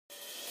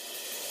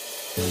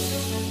Hello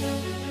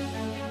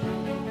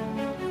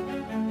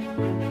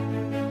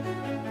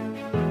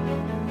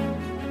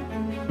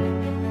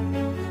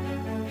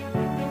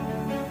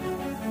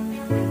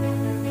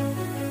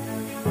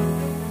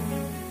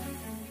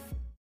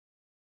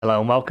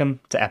and welcome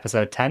to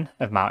episode 10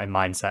 of Mountain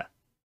Mindset.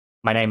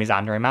 My name is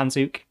Andrew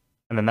Manzuk.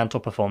 I'm a mental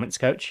performance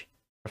coach,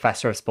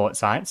 professor of sports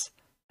science,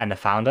 and the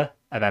founder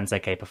of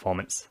MZK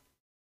Performance.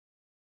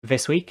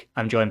 This week,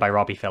 I'm joined by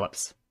Robbie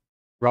Phillips.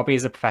 Robbie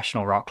is a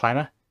professional rock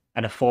climber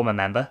and a former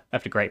member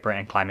of the Great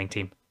Britain climbing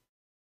team.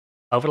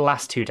 Over the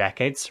last 2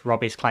 decades,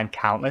 Robbie's climbed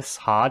countless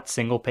hard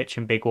single pitch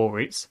and big wall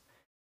routes,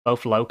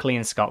 both locally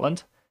in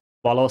Scotland,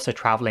 while also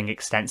travelling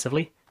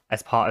extensively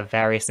as part of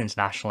various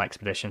international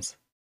expeditions.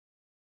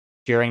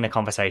 During the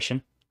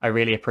conversation, I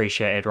really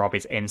appreciated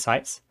Robbie's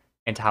insights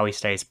into how he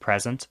stays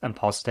present and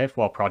positive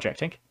while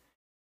projecting,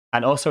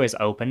 and also his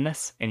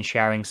openness in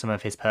sharing some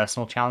of his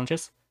personal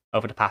challenges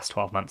over the past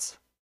 12 months.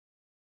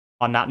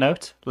 On that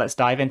note, let's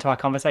dive into our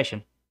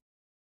conversation.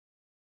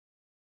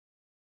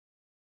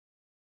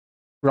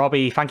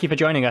 Robbie, thank you for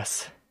joining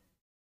us.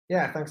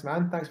 Yeah, thanks,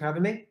 man. Thanks for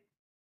having me.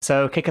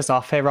 So, kick us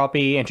off here,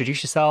 Robbie.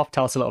 Introduce yourself.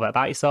 Tell us a little bit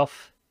about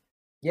yourself.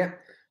 Yeah,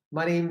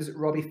 my name's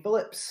Robbie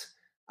Phillips.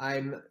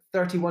 I'm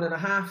 31 and a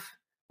half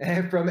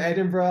from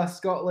Edinburgh,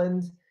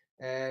 Scotland.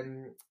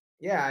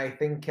 I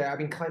think I've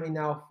been climbing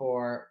now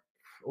for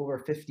over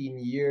 15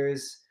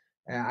 years.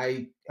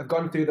 I've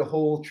gone through the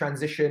whole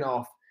transition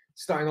of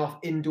starting off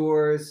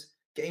indoors,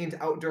 getting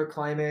into outdoor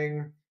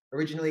climbing.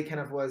 Originally kind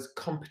of was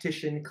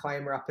competition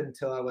climber up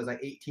until I was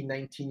like 18,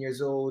 19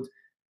 years old.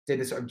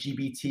 Did a sort of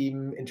GB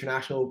team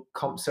international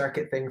comp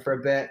circuit thing for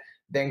a bit.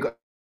 Then got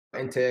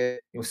into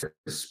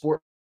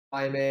sport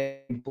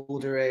climbing,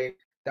 bouldering.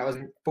 That was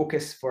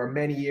focus for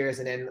many years,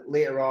 and then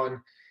later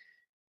on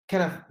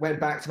kind of went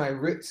back to my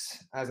roots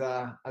as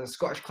a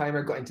Scottish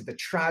climber, got into the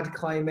trad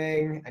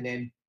climbing, and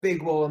then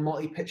big wall and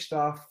multi-pitch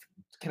stuff.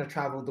 Kind of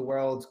traveled the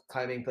world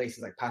climbing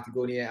places like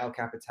Patagonia, El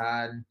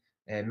Capitan,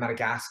 and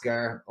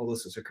Madagascar, all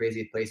those sorts of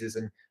crazy places,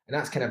 and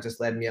that's kind of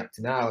just led me up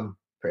to now. I'm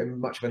pretty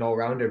much of an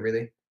all-rounder,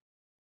 really.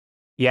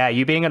 Yeah,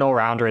 you being an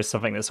all-rounder is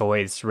something that's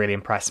always really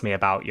impressed me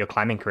about your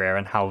climbing career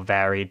and how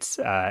varied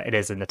it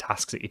is in the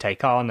tasks that you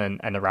take on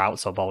and the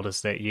routes or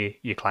boulders that you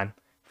climb,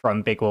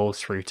 from big walls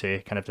through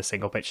to kind of the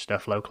single pitch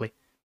stuff locally.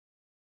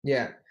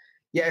 Yeah,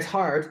 it's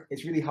hard.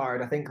 It's really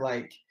hard. I think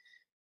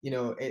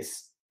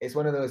it's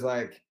one of those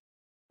like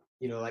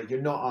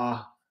you're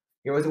not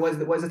what's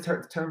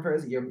the term for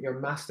it? You're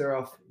master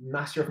of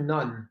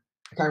none.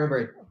 I can't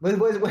remember. What is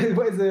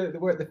the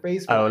word, the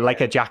phrase for Oh, that?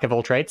 like a jack of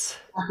all trades?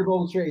 Jack of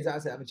all trades,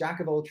 that's it. I'm a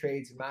jack of all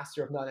trades,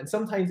 master of none. And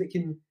sometimes it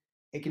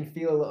can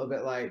feel a little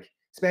bit like,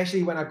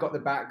 especially when I've got the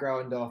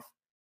background of,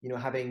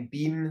 having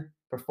been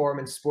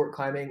performance sport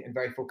climbing and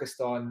very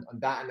focused on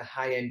that and the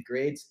high end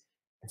grades.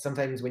 And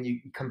sometimes when you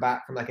come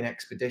back from like an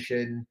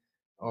expedition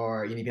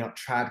or you've been out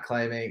trad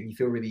climbing, you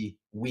feel really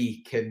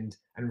weak and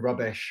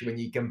rubbish when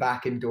you come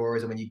back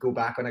indoors, and when you go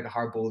back on like a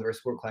hard boulder or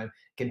sport climb, it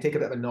can take a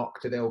bit of a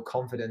knock to the old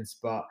confidence.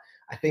 But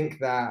I think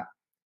that,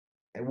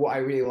 and what I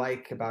really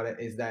like about it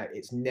is that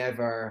it's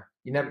never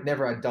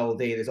a dull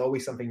day. There's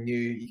always something new.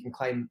 You can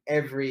climb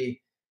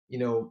every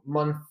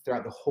month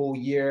throughout the whole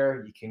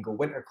year. You can go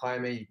winter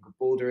climbing, you can go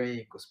bouldering, you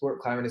can go sport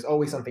climbing. There's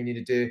always something new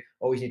to do,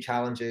 always new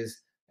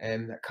challenges,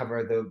 that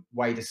cover the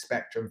widest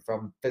spectrum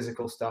from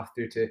physical stuff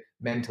through to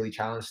mentally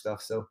challenged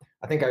stuff. So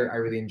I think I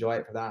really enjoy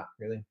it for that,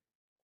 really.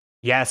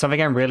 Yeah,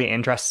 something I'm really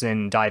interested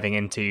in diving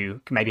into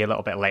maybe a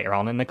little bit later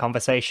on in the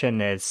conversation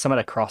is some of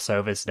the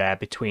crossovers there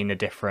between the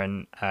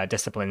different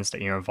disciplines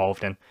that you're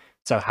involved in.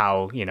 So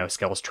how,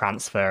 skills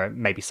transfer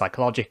maybe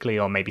psychologically,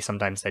 or maybe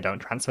sometimes they don't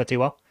transfer too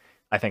well.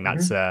 I think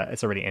that's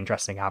it's a really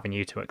interesting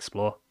avenue to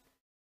explore.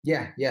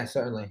 Yeah,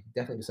 certainly.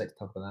 Definitely just like to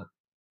talk about that.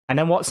 And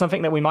then what's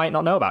something that we might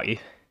not know about you?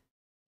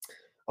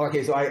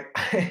 Okay, so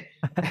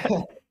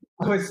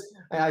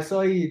I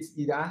saw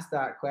you'd asked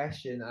that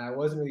question, and I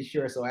wasn't really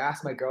sure, so I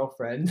asked my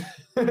girlfriend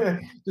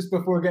just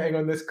before getting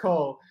on this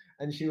call,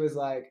 and she was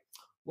like,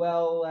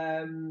 "Well,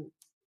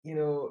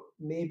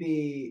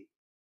 maybe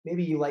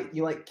you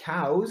like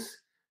cows."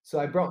 So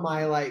I brought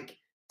my like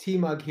tea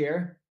mug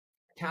here.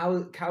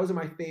 Cows are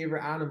my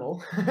favorite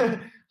animal.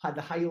 Had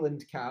the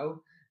Highland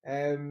cow,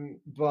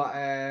 but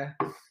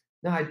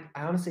no, I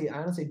honestly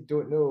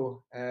don't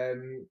know.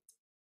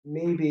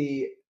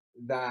 Maybe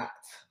that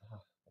I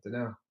don't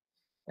know.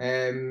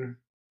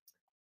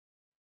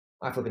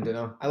 I flipping don't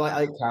know. I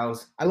like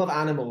cows. I love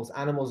animals.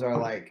 Animals are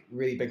like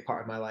really big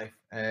part of my life.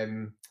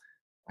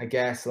 I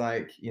guess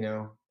I'm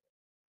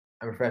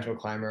a professional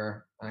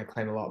climber and I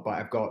climb a lot, but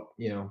I've got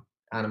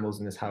animals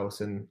in this house,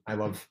 and I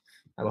love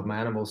my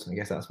animals. I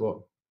guess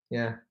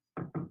yeah,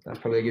 that's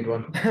probably a good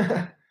one.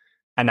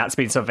 And that's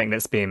been something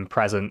that's been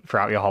present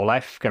throughout your whole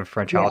life, kind of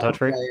from Yeah, childhood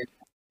through.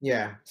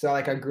 yeah. So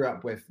like I grew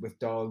up with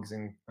dogs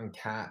and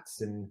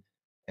cats and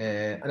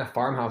a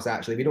farmhouse.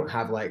 Actually, we don't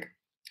have like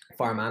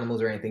farm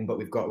animals or anything, but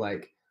we've got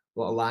like a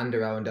lot of land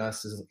around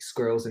us. There's like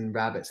squirrels and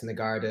rabbits in the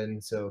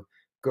garden. So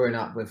growing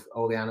up with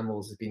all the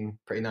animals has been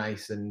pretty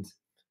nice. And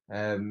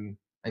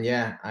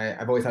yeah,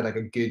 I've always had like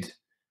a good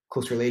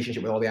close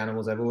relationship with all the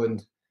animals I've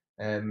owned.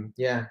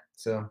 Yeah,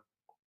 so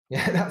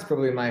yeah, that's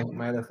probably my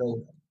other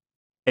thing.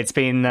 It's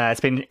been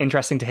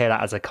interesting to hear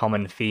that as a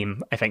common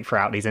theme. I think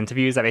throughout these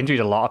interviews, I've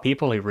interviewed a lot of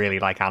people who really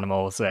like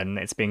animals, and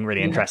it's been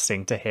really Yeah,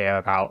 interesting to hear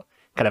about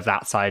kind of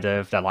that side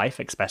of their life,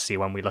 especially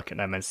when we look at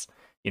them as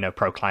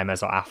pro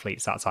climbers or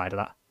athletes outside of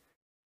that.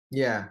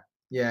 yeah,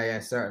 yeah,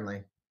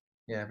 certainly.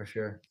 Yeah, for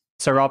sure.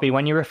 So, Robbie,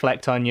 when you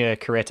reflect on your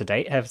career to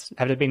date, have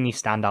there been any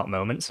standout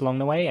moments along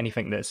the way?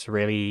 Anything that's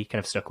really kind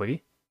of stuck with you?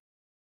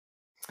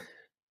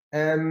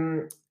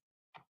 Um,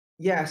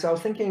 yeah, so I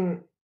was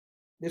thinking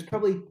there's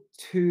probably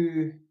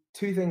two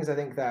things I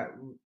think that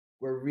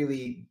were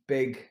really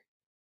big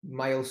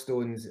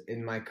milestones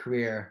in my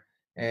career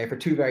for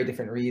two very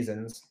different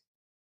reasons.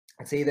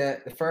 I'd say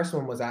that the first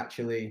one was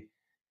actually,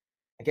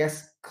 I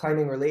guess,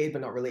 climbing related,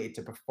 but not related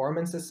to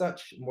performance as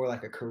such, more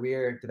like a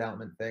career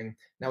development thing. And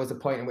that was the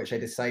point in which I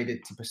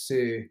decided to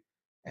pursue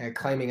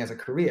climbing as a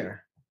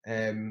career,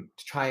 to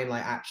try and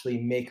like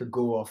actually make a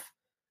go of,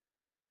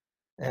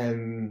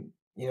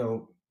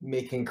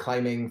 making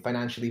climbing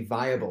financially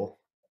viable.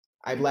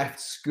 I'd left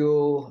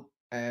school.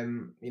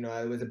 There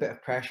was a bit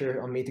of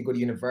pressure on me to go to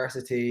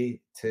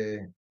university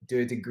to do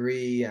a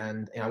degree,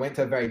 and I went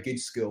to a very good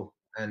school,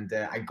 and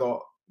I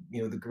got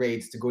the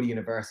grades to go to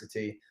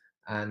university,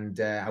 and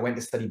I went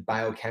to study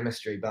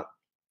biochemistry. But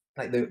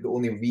like the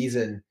only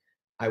reason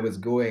I was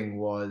going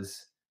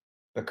was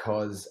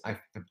because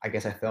I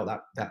guess I felt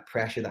that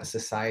pressure, that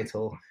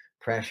societal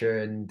pressure,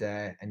 and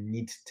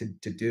need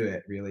to do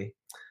it really,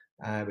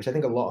 which I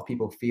think a lot of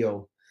people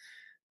feel.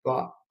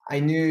 But I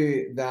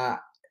knew that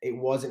it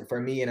wasn't for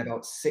me, and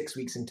about 6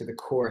 weeks into the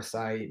course,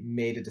 I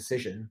made a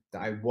decision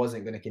that I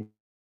wasn't gonna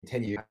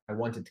continue. I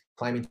wanted to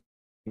climb into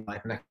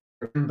life, and I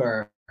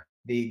remember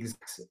the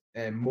exact,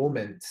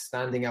 moment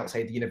standing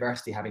outside the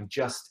university, having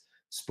just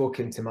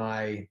spoken to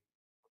my,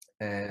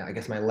 I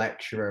guess my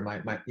lecturer, my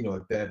the I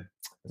don't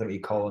know what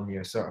you call him,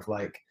 you're sort of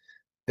like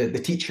the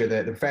teacher,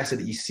 the professor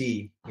that you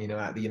see,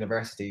 at the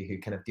university who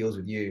kind of deals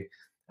with you.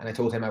 And I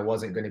told him I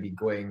wasn't going to be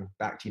going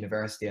back to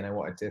university and I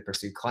wanted to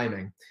pursue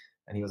climbing.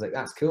 And he was like,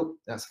 "That's cool.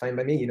 That's fine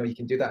by me. You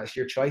can do that. It's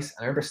your choice." And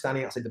I remember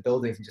standing outside the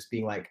buildings and just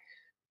being like,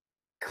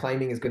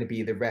 climbing is going to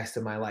be the rest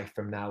of my life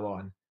from now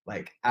on.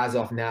 Like, as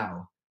of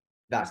now,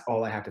 that's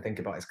all I have to think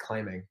about is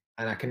climbing.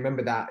 And I can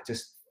remember that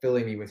just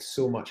filling me with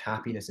so much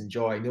happiness and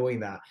joy, knowing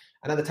that.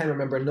 And at the time, I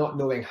remember not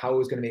knowing how I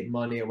was going to make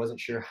money. I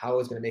wasn't sure how I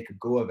was going to make a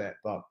go of it,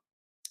 but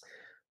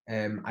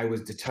I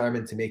was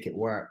determined to make it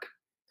work.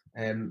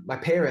 My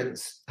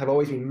parents have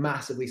always been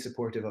massively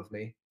supportive of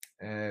me.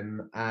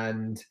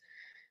 And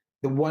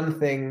the one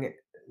thing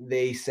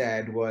they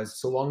said was,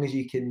 so long as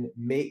you can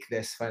make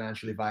this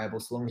financially viable,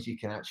 so long as you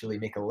can actually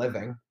make a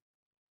living,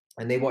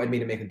 and they wanted me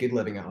to make a good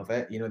living out of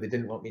it. They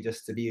didn't want me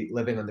just to be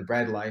living on the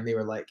breadline. They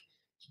were like,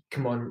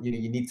 come on,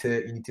 you need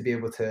to be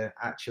able to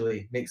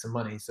actually make some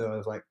money. So I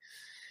was like,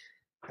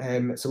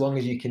 so long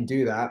as you can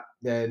do that,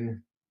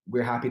 then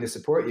we're happy to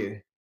support you.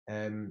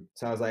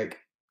 So I was like,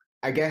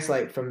 I guess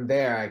like from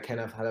there, I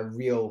kind of had a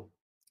real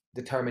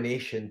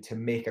determination to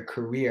make a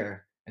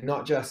career and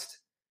not just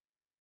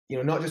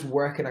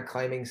work in a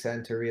climbing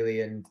center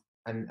really and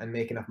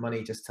make enough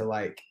money just to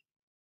like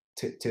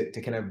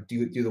to kind of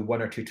do the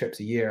one or two trips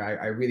a year.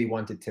 I really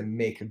wanted to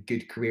make a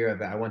good career of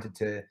it. I wanted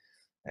to,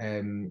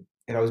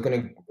 if I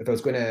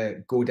was gonna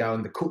go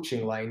down the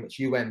coaching line, which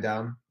you went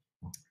down,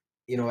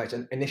 which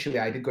initially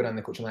I did go down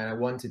the coaching line. I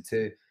wanted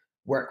to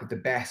work with the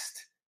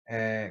best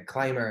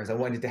climbers. I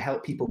wanted to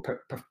help people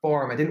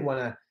perform. I didn't want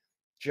to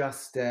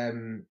just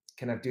kind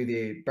of do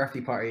the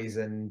birthday parties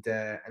and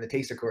the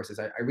taster courses.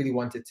 I really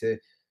wanted to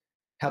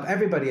help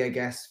everybody, I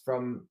guess,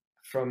 from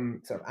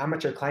sort of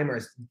amateur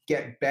climbers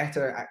get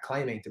better at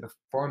climbing, to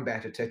perform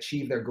better, to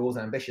achieve their goals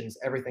and ambitions,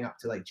 everything up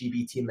to like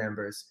GB team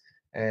members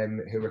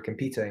who were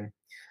competing.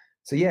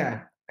 So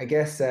yeah, I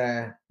guess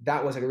that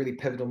was like a really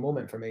pivotal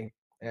moment for me,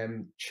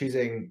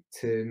 choosing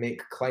to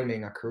make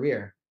climbing a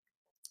career.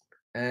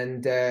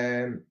 And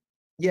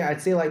yeah,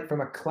 I'd say like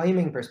from a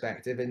climbing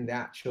perspective, in the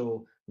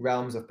actual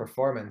realms of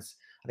performance,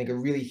 I think a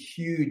really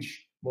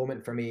huge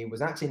moment for me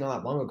was actually not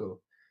that long ago.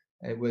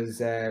 It was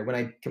when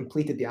I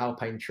completed the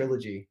Alpine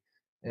Trilogy,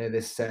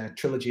 this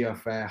trilogy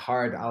of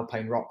hard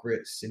alpine rock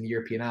routes in the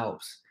European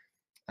Alps.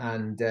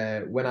 And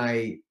when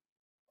I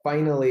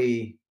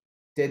finally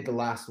did the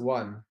last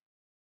one,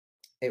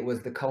 it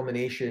was the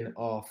culmination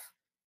of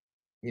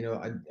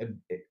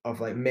of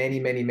like many,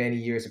 many, many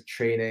years of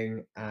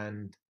training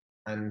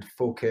and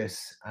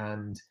focus,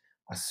 and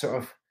a sort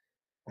of,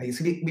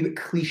 it's a bit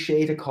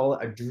cliche to call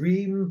it a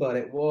dream, but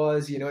it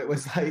was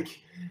like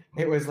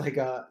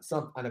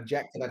an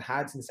objective I'd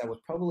had since I was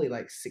probably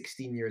like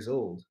 16 years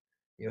old.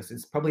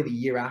 Since probably the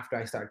year after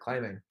I started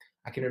climbing.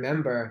 I can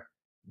remember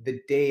the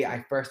day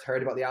I first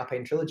heard about the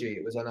Alpine Trilogy.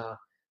 It was on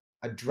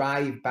a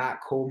drive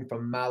back home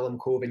from Malham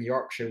Cove in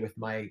Yorkshire with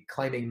my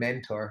climbing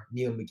mentor,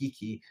 Neil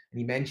McGeeky, and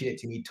he mentioned it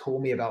to me,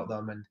 told me about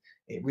them, and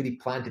it really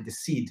planted the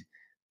seed.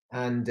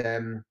 And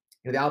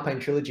the Alpine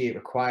Trilogy, it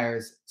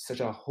requires such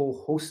a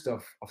whole host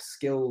of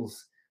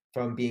skills,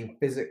 from being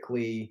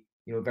physically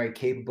very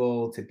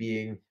capable, to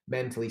being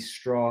mentally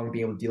strong,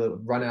 being able to deal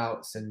with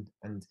runouts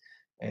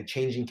and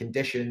changing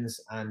conditions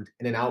and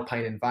in an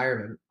alpine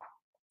environment.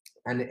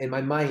 And in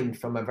my mind,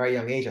 from a very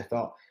young age, I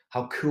thought,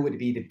 how cool would it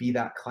be to be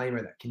that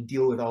climber that can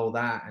deal with all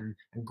that and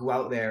go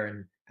out there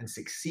and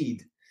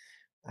succeed.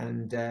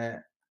 And uh,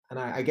 and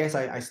I guess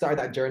I started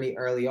that journey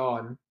early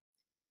on,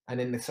 and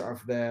in the sort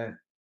of the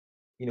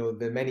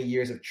many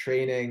years of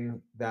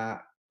training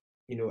that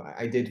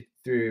I did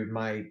through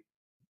my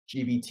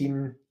GB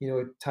team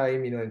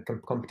time, in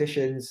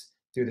competitions,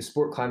 through the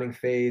sport climbing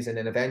phase, and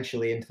then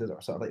eventually into the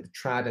sort of like the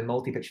trad and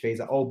multi-pitch phase,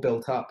 that all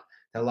built up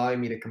to allowing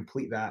me to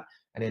complete that.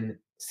 And then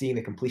seeing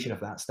the completion of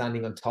that,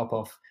 standing on top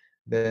of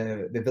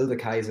the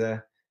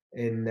Wildekaiser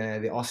in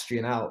the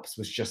Austrian Alps,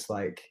 was just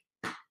like,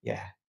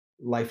 yeah,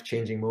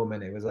 life-changing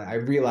moment. It was like I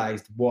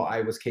realized what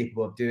I was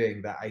capable of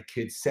doing, that I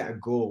could set a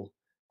goal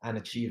and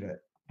achieve it.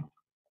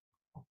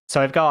 So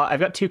I've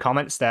got two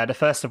comments there. The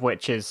first of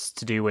which is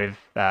to do with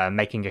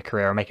making a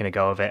career or making a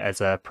go of it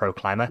as a pro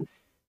climber.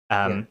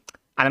 Yeah.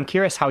 And I'm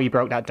curious how you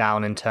broke that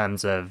down in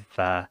terms of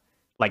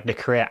like the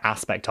career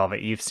aspect of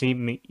it. You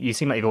seem like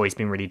you've always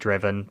been really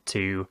driven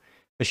to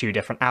pursue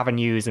different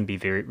avenues and be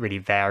really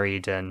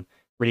varied and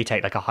really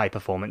take like a high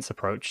performance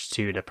approach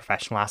to the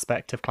professional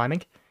aspect of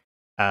climbing.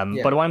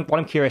 Yeah. But what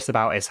I'm curious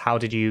about is, how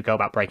did you go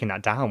about breaking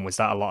that down? Was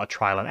that a lot of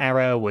trial and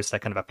error? Was there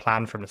kind of a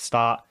plan from the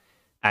start?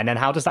 And then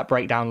how does that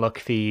breakdown look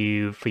for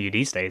you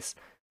these days?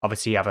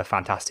 Obviously, you have a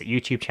fantastic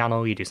YouTube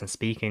channel. You do some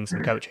speaking,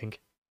 some coaching.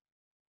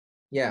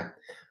 Yeah.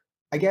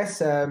 I guess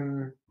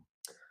so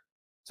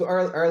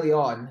early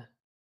on,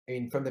 I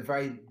mean, from the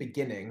very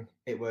beginning,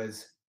 it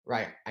was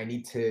right. I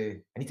need to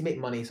make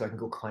money so I can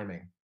go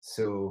climbing.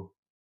 So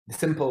the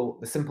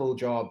simple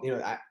job,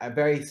 a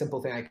very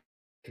simple thing I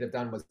could have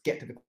done was get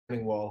to the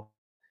climbing wall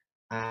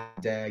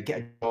and get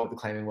a job at the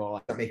climbing wall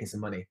and start making some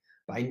money.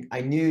 But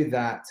I knew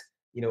that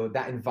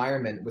that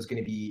environment was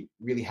going to be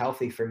really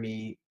healthy for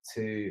me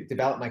to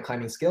develop my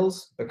climbing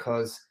skills,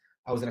 because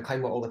I was in a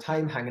climbing wall all the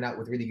time, hanging out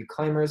with really good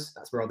climbers.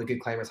 That's where all the good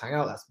climbers hang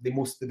out. That's the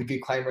most of the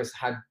good climbers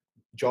had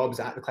jobs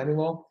at the climbing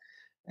wall.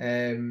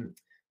 Um,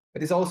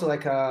 but it's also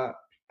like I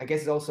guess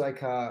it's also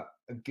like a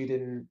good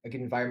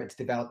environment to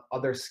develop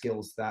other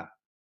skills that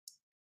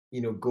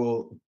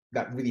go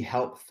that really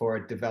help for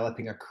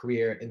developing a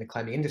career in the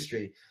climbing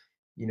industry.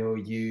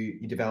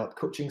 You develop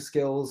coaching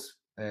skills.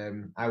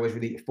 I was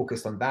really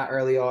focused on that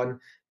early on,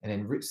 and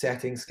then route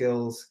setting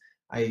skills.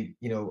 I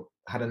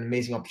had an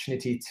amazing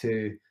opportunity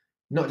to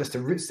not just to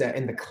route set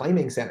in the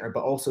climbing center,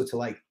 but also to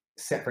like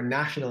set for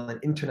national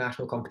and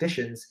international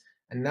competitions.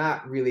 And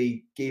that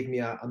really gave me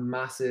a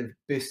massive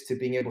boost to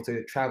being able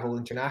to travel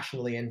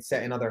internationally and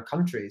set in other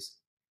countries.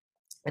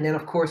 And then,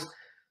 of course,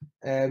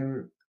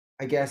 um,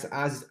 I guess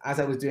as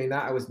I was doing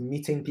that, I was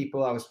meeting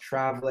people, I was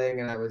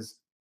traveling, and I was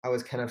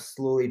kind of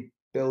slowly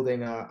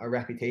building a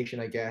reputation,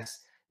 I guess,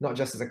 not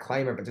just as a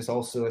climber, but just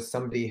also as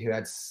somebody who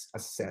had a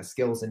set of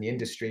skills in the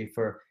industry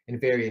for in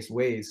various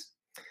ways.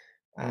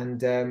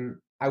 And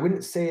I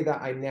wouldn't say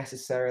that I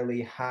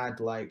necessarily had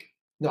like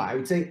no, I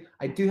would say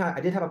I did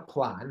have a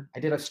plan,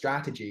 I did have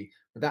strategy,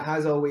 but that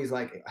has always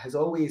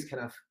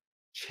kind of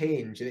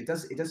changed, and it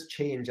does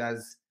change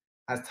as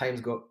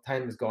time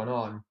has gone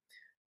on.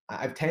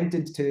 I've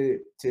tended to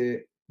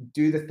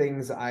do the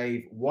things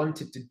I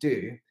wanted to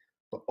do,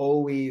 but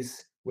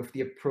always with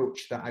the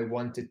approach that I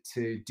wanted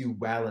to do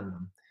well in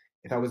them.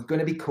 If I was going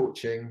to be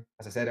coaching,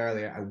 as I said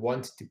earlier, I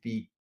wanted to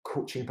be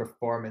coaching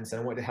performance,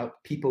 and I wanted to help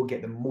people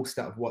get the most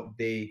out of what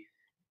they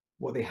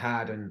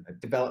had and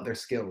develop their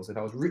skills. If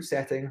I was route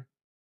setting,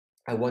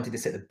 I wanted to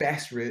set the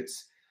best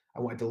routes.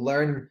 I wanted to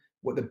learn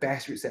what the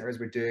best route setters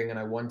were doing, and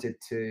I wanted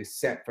to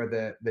set for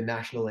the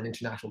national and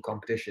international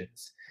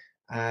competitions.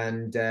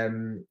 And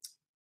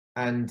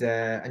and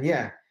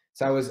yeah,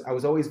 so I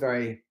was always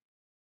very,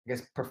 I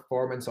guess,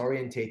 performance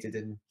orientated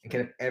in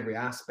kind of every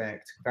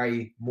aspect,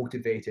 very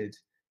motivated,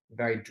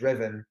 very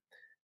driven.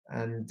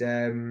 And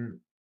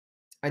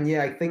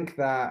yeah, I think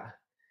that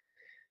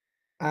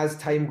as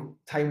time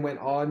went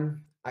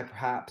on, I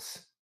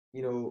perhaps,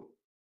 you know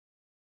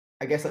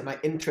I guess, like, my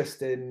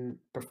interest in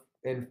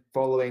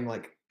following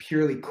like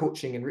purely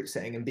coaching and route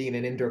setting and being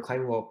an indoor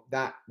climbing wall,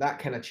 that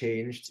kind of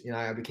changed.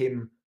 I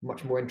became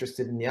much more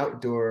interested in the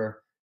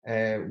outdoor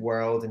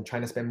world and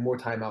trying to spend more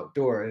time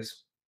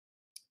outdoors.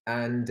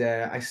 And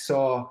I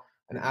saw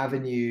an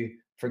avenue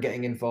for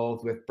getting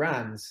involved with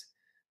brands.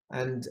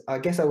 And I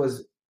guess,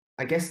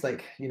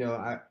 like,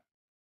 I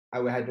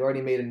had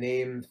already made a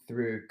name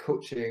through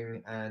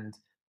coaching and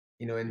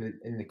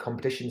in the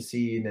competition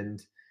scene,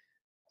 and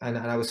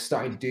I was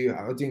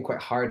doing quite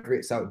hard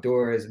rates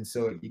outdoors, and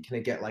so you kind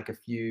of get like a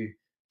few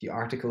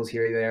articles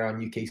here or there on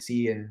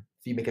UKC, and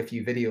if you make a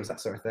few videos, that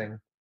sort of thing.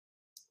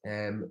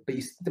 But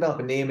you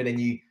develop a name, and then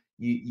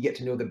you get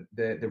to know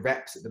the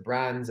reps at the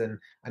brands, and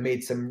I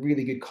made some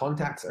really good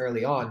contacts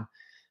early on,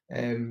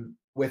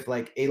 with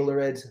like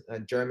Edelrid, a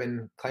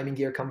German climbing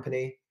gear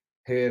company,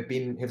 who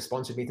have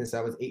sponsored me since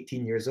I was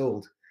 18 years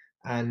old,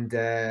 and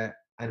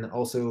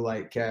also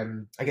like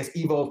I guess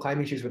Evolve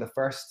climbing shoes were my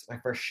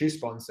first shoe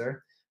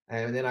sponsor,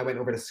 And then I went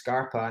over to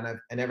Scarpa,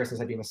 and ever since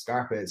I've been with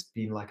Scarpa, it's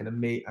been like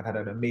I've had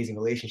an amazing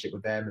relationship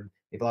with them, and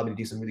they've allowed me to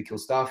do some really cool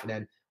stuff. And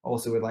then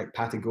also with like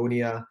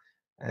Patagonia,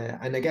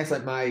 and I guess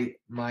like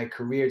my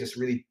career just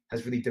really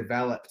has really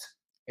developed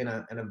in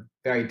a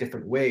very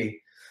different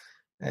way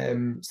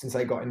since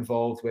I got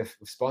involved with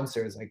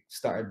sponsors. I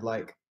started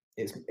like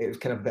it was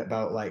kind of a bit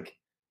about like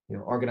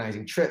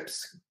organizing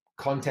trips,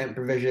 content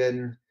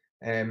provision,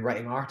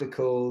 writing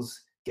articles,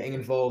 getting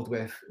involved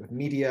with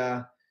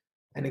media,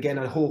 and again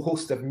a whole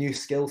host of new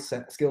skills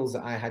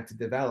that I had to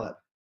develop.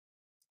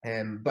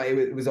 But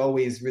it was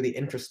always really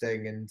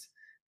interesting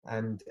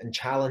and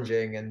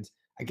challenging. And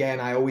again,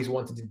 I always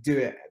wanted to do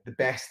it the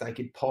best I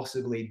could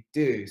possibly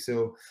do.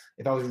 So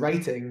if I was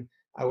writing,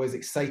 I was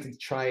excited to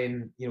try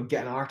and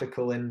get an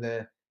article in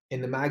the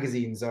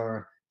magazines,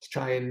 or to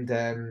try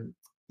and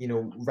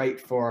write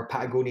for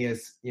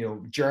Patagonia's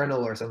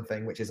journal or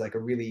something, which is like a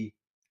really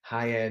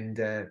high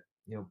end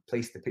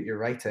place to put your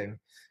writing.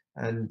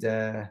 And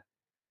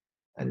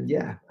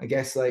yeah, I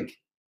guess like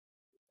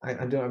I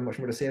don't have much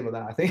more to say about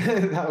that. I think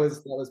that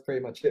was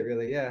pretty much it,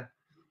 really. Yeah.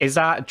 Is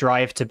that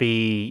drive to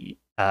be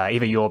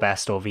either your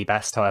best or the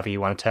best, however you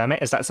want to term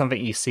it? Is that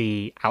something you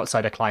see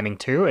outside of climbing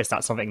too? Or is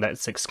that something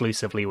that's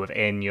exclusively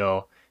within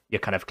your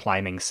kind of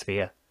climbing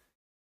sphere?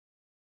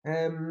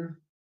 Um,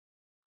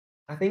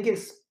 I think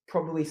it's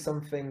probably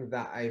something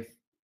that I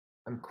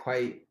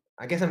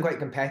guess I'm quite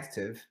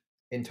competitive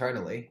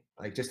internally.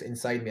 Like just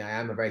inside me, I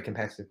am a very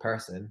competitive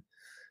person.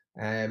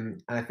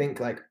 And I think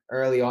like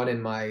early on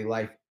in my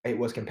life, it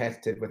was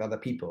competitive with other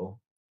people,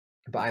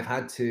 but I've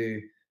had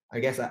to, I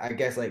guess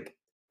like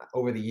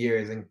over the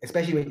years, and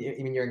especially when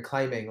you're in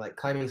climbing, like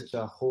climbing is such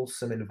a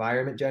wholesome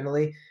environment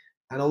generally.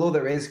 And although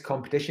there is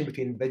competition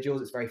between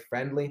individuals, it's very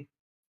friendly.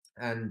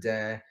 And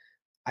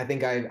I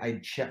think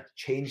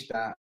changed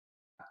that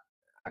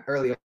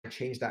early on. I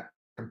changed that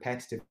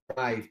competitive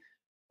drive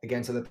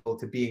against other people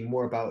to being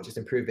more about just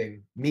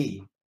improving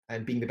me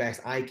and being the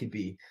best I could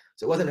be.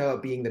 So it wasn't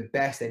about being the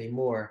best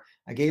anymore.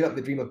 I gave up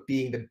the dream of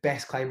being the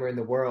best climber in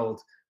the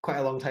world quite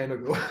a long time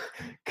ago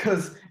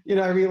because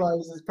I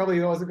realized it probably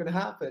wasn't going to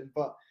happen.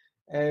 But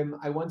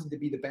I wanted to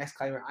be the best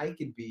climber I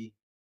could be,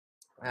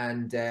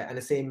 and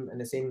the same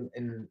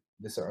in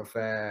the sort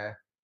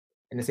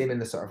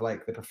of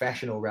like the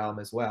professional realm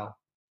as well.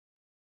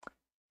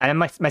 And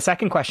my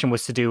second question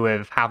was to do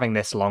with having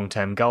this long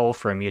term goal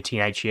from your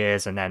teenage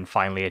years and then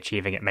finally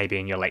achieving it maybe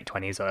in your late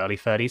 20s or early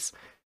 30s.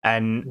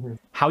 And Mhm.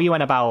 how you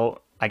went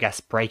about, I guess,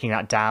 breaking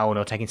that down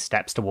or taking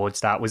steps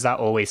towards that. Was that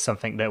always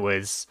something that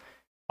was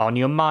on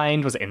your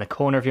mind? Was it in the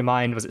corner of your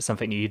mind? Was it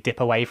something you dip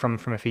away from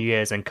a few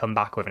years and come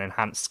back with an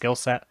enhanced skill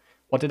set?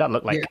 What did that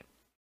look Yeah.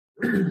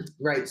 like?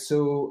 Right.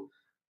 So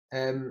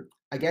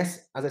I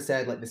guess, as I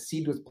said, like the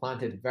seed was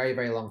planted very,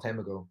 very long time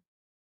ago.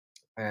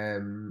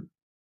 Um,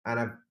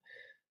 and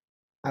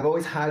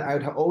always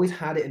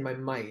had it in my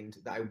mind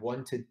that I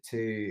wanted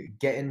to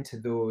get into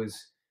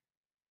those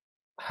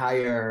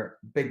higher,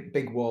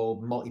 big wall,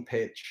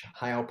 multi-pitch,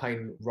 high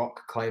alpine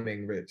rock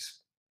climbing routes.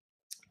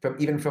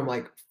 From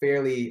like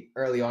fairly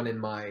early on in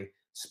my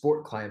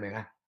sport climbing,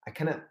 I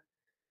kind of,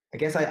 I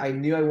guess I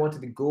knew I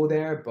wanted to go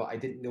there, but I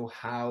didn't know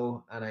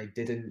how, and I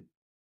didn't,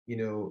 you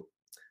know,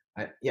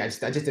 I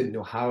just didn't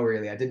know how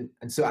really. I didn't,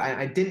 and so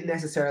I didn't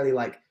necessarily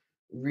like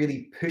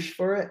really push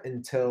for it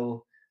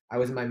until I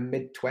was in my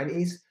mid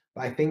 20s.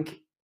 But I think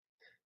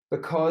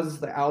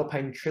because I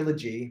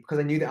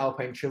knew the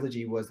Alpine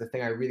trilogy was the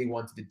thing I really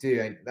wanted to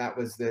do, and that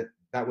was the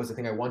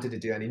thing I wanted to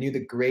do, and I knew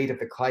the grade of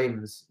the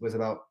climbs was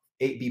about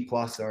 8B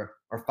plus or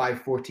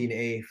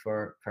 514A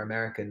for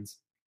Americans.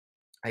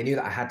 I knew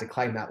that I had to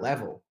climb that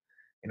level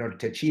in order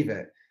to achieve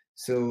it.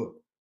 So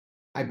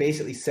I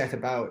basically set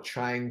about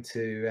trying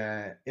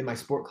to in my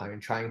sport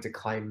climbing, trying to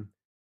climb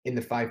in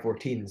the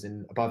 514s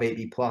and above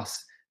 8B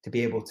plus to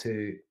be able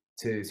to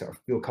sort of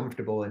feel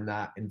comfortable in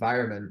that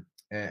environment,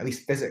 at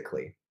least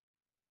physically.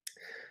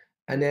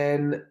 And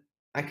then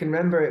I can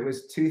remember it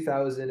was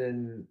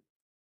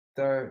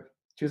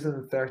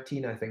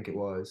 2013, I think it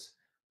was,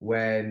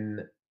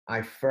 when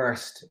I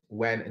first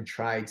went and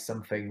tried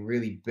something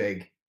really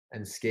big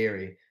and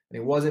scary. And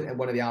it wasn't in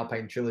one of the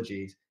Alpine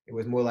trilogies. It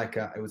was more like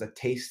it was a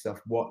taste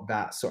of what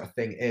that sort of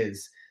thing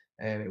is.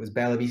 And it was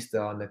Bella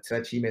Vista on the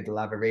Tre Cime di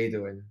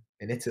Lavaredo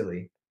in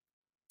Italy,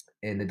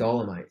 in the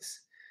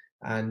Dolomites.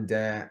 And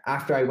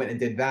after I went and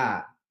did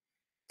that,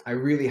 I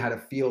really had a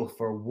feel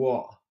for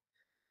what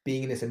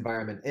being in this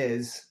environment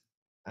is.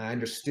 I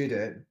understood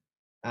it,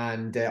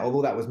 and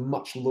although that was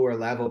much lower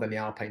level than the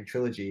Alpine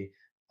trilogy,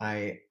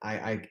 I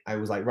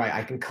was like, right,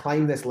 I can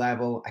climb this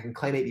level. I can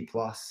climb 80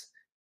 plus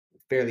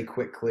fairly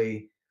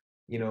quickly.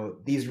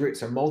 These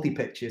routes are multi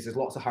pitches. There's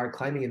lots of hard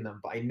climbing in them,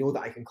 but I know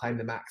that I can climb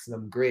the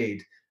maximum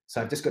grade.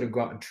 So I've just got to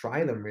go out and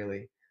try them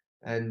really.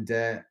 And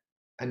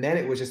then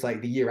it was just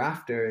like the year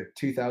after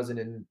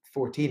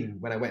 2014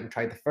 when I went and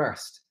tried the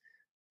first,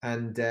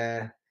 and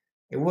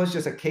it was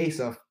just a case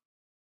of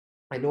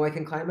I know I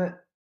can climb it.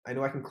 I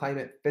know I can climb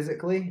it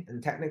physically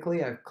and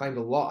technically. I've climbed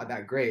a lot at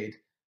that grade.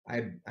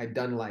 I'd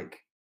done like,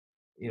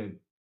 you know,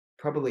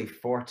 probably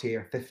 40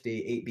 or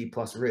 50 8B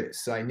plus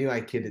routes. So I knew I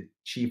could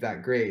achieve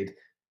that grade.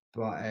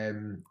 But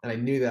and I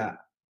knew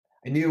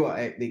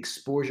what the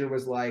exposure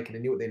was like, and I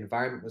knew what the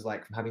environment was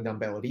like from having done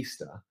Bella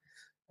Vista.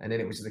 And then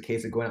it was just a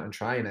case of going out and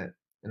trying it,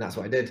 and that's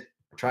what I did.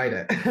 I tried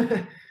it,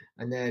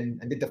 and then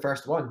I did the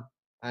first one,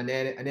 and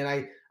then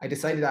I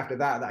decided after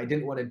that I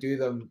didn't want to do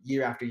them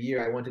year after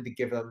year. I wanted to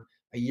give them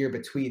a year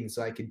between,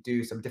 so I could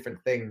do some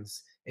different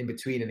things in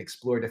between and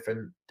explore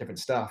different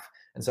stuff.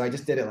 And so I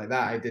just did it like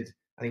that. I think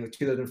it was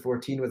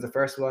 2014 was the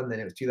first one, then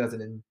it was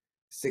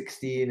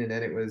 2016, and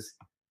then it was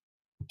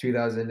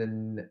 2000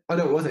 and oh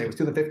no, it wasn't. It was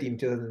 2015,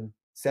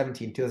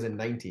 2017,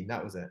 2019.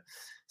 That was it.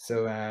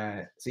 So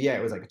yeah,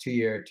 it was like a 2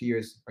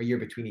 years, a year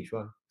between each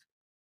one.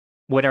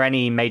 Were there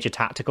any major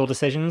tactical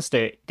decisions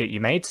that you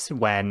made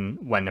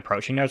when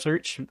approaching those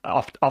routes?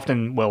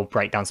 Often we'll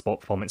break down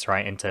sport performance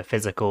right into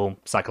physical,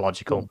 Mm.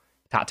 psychological,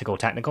 tactical,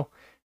 technical.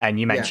 And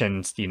you Yeah.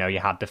 mentioned, you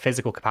had the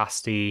physical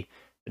capacity,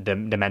 the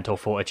mental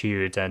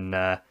fortitude, and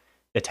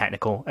the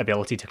technical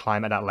ability to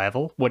climb at that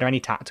level. Were there any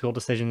tactical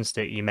decisions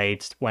that you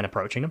made when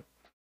approaching them?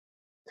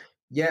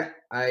 Yeah,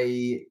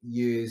 I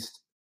used,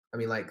 I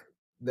mean, like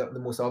the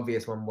most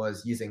obvious one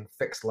was using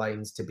fixed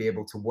lines to be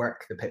able to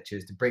work the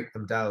pitches, to break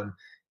them down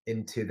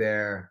into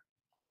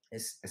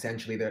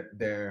essentially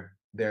their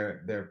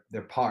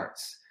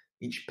parts,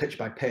 each pitch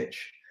by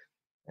pitch.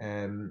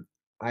 Um,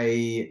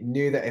 I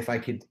knew that if I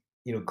could,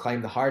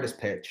 climb the hardest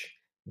pitch,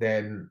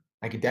 then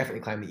I could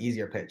definitely climb the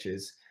easier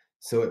pitches.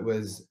 So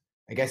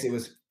I guess it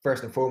was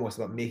first and foremost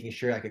about making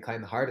sure I could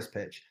climb the hardest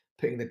pitch,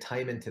 putting the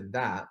time into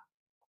that,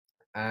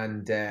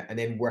 and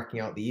then working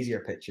out the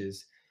easier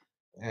pitches.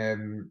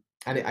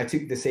 I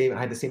took the same. I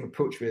had the same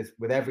approach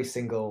with every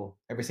single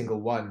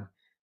one.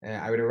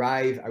 I would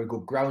arrive. I would go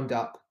ground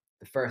up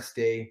the first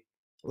day,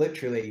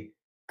 literally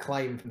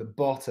climb from the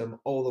bottom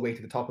all the way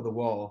to the top of the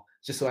wall,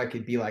 just so I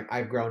could be like,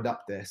 I've ground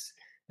up this,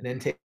 and then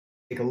take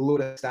a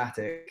load of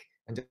static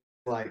and just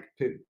like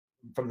put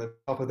from the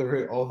top of the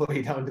route all the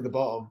way down to the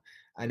bottom,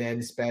 and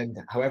then spend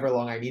however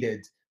long I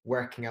needed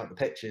working out the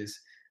pitches.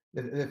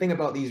 The thing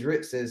about these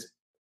routes is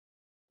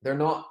they're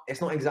not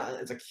it's not exactly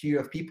it's a queue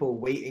of people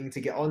waiting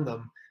to get on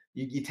them.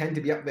 You tend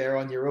to be up there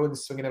on your own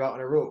swinging about on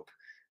a rope.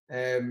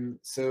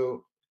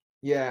 So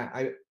yeah,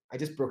 I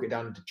just broke it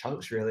down into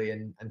chunks really,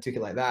 and took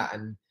it like that.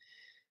 And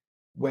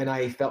when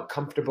I felt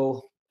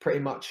comfortable pretty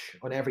much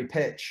on every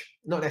pitch,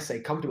 not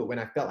necessarily comfortable, when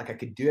I felt like I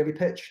could do every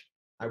pitch,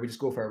 I would just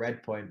go for a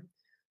red point.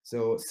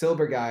 So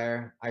Silver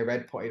Gyre, I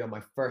red pointed on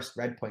my first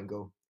red point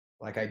go.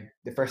 Like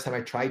the first time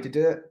I tried to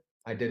do it,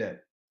 I did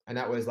it. And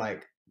that was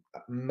like a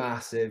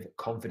massive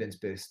confidence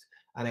boost.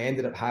 And I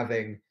ended up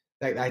having,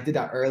 like, I did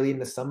that early in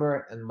the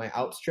summer in my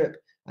Alps trip,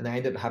 and I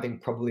ended up having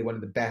probably one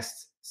of the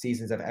best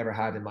seasons I've ever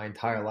had in my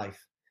entire life.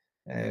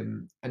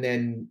 And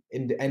then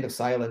in the End of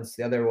Silence,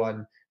 the other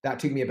one, that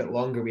took me a bit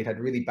longer. We'd had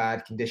really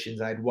bad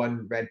conditions. I had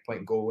one red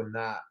point goal and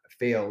that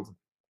failed,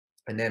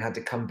 and then had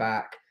to come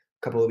back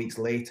a couple of weeks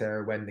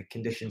later when the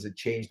conditions had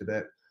changed a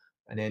bit,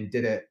 and then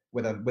did it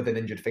with an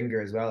injured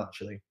finger as well,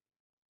 actually.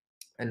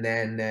 And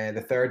then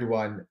the third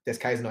one, this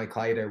Kaizenoi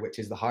Kleider, which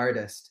is the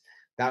hardest,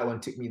 that one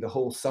took me the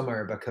whole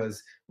summer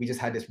because we just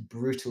had this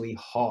brutally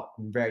hot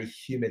and very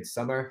humid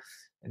summer.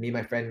 And me and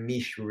my friend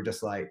Mish, we were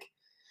just like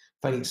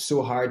finding it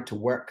so hard to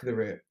work the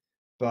route.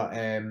 But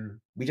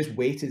we just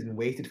waited and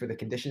waited for the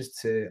conditions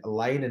to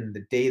align. And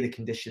the day the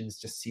conditions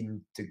just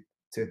seemed to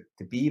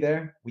be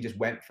there, we just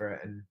went for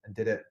it and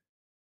did it.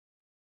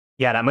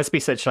 Yeah, that must be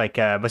must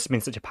have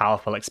been such a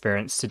powerful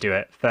experience to do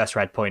it first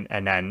red point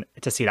and then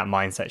to see that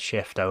mindset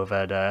shift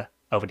over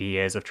the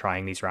years of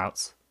trying these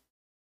routes.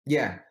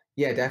 Yeah,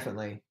 yeah,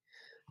 definitely.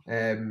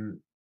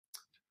 Um,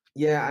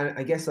 yeah,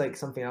 I guess like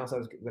something else I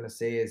was going to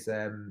say is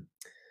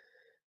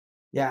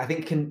yeah, I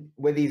think can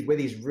with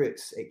these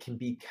roots, it can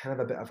be kind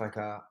of a bit of like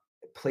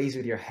it plays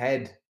with your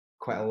head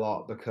quite a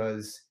lot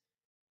because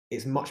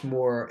it's much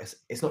more.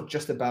 It's not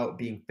just about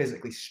being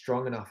physically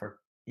strong enough or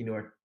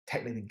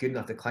technically good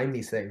enough to climb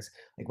these things.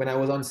 Like when I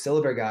was on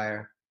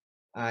Silbergeier,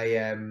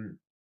 I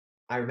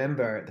I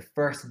remember the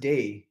first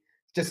day,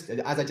 just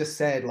as I just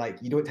said, like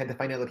you don't tend to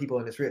find other people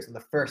on this route. So on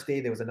the first day,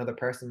 there was another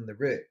person on the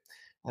route,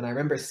 and I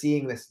remember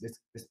seeing this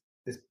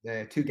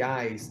two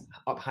guys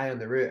up high on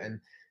the route, and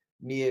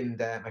me and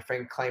my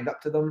friend climbed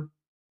up to them,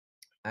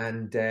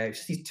 and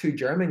just these two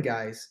German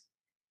guys,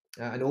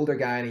 an older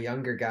guy and a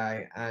younger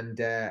guy, and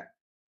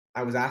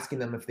I was asking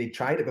them if they'd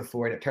tried it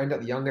before, and it turned out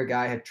the younger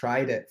guy had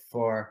tried it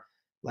for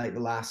like the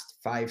last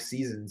 5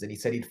 seasons, and he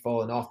said he'd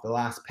fallen off the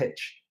last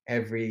pitch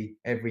every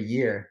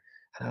year.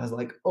 And I was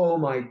like, "Oh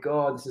my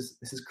god, this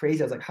is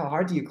crazy." I was like, "How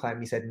hard do you climb?"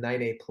 He said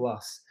 9A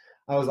plus.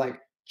 I was like,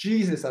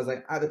 "Jesus!" I was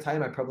like, at the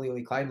time I probably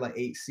only climbed like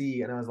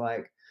 8C, and I was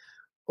like,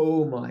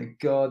 "Oh my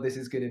god, this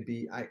is gonna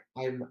be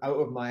I'm out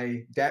of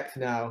my depth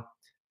now."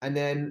 But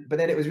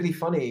then it was really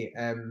funny.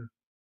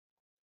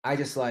 I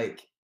just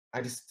like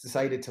I just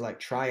decided to like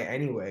try it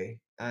anyway,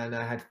 and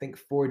I had to think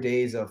 4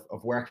 days of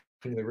working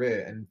the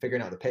route and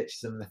figuring out the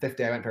pitches. And the fifth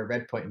day, I went for a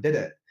red point and did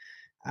it.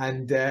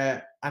 And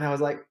I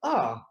was like,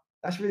 oh.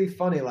 that's really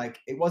funny. Like,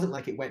 it wasn't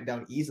like it went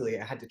down easily.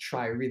 I had to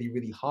try really,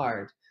 really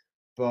hard.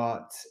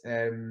 But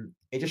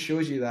it just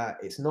shows you that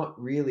it's not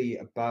really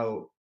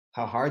about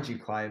how hard you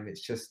climb.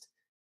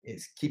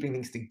 It's keeping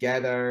things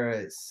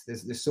together.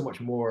 There's so much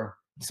more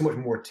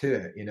to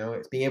it. You know,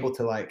 it's being able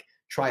to like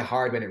try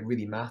hard when it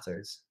really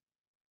matters.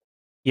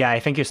 Yeah, I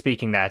think you're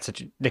speaking there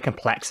to the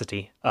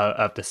complexity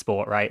of the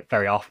sport, right?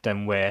 Very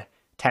often we're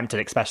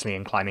tempted, especially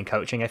in climbing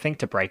coaching, I think,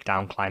 to break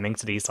down climbing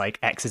to these like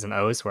X's and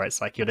O's where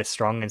it's like you're this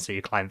strong and so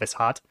you climb this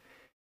hard.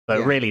 But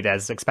Yeah, really,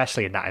 there's,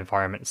 especially in that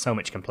environment, so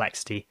much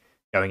complexity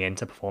going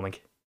into performing.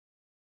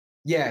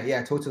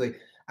 yeah, totally.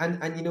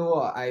 And you know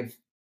what? I've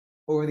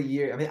over the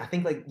year. I mean, I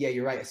think like yeah,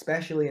 you're right.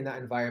 Especially in that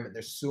environment,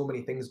 there's so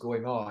many things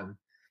going on,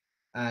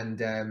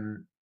 and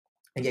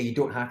and yeah, you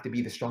don't have to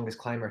be the strongest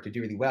climber to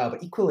do really well.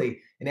 But equally,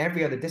 in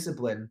every other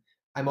discipline,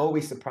 I'm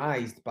always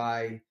surprised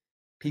by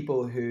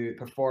people who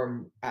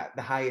perform at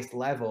the highest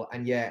level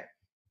and yet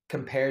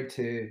compared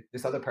to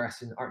this other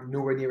person are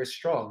nowhere near as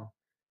strong.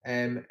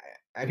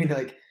 I mean,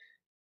 like,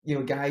 you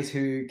know, guys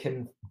who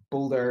can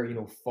boulder, you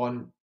know,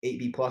 font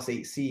 8B plus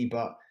 8C,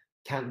 but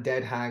can't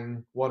dead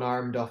hang one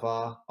armed off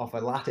a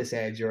lattice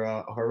edge or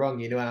a rung,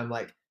 you know, and I'm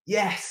like,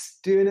 yes,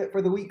 doing it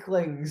for the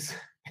weaklings.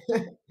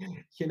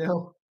 You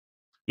know?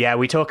 Yeah,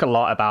 we talk a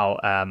lot about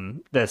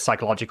the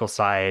psychological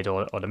side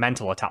or the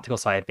mental or tactical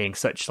side being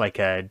such like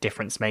a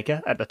difference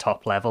maker at the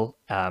top level,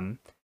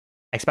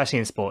 especially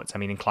in sports. I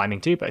mean, in climbing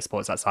too, but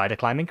sports outside of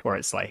climbing, where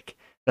it's like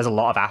there's a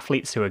lot of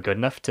athletes who are good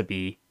enough to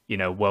be, you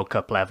know, World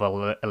Cup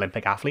level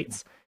Olympic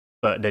athletes,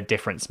 but the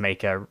difference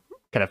maker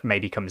kind of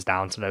maybe comes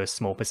down to those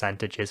small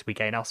percentages we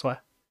gain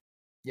elsewhere.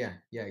 Yeah,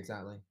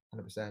 exactly.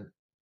 100%.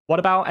 What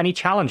about any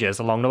challenges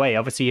along the way?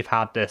 Obviously, you've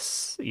had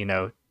this, you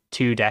know,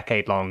 2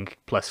 decade long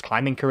plus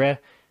climbing career.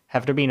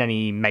 Have there been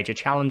any major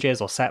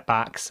challenges or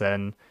setbacks?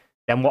 And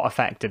then what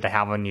effect did they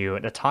have on you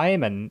at the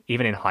time? And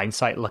even in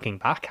hindsight, looking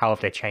back, how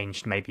have they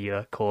changed maybe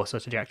your course or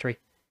trajectory?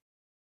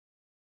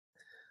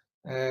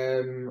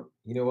 You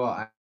know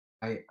what?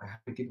 I had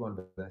a good one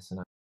for this,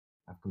 and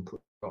I've completely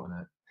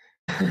forgotten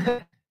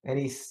it.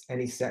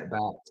 Any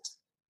setbacks?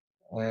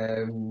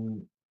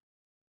 Um,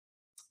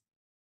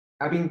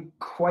 I've been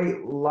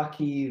quite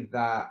lucky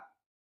that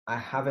I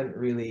haven't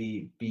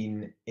really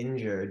been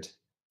injured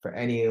for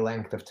any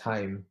length of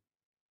time.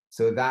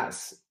 So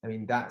I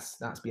mean, that's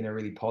been a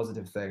really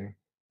positive thing.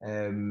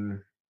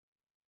 Um,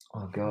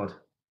 oh God,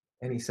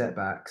 any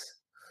setbacks?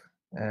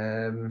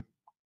 Um,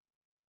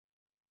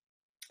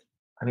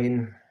 I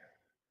mean,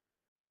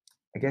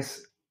 I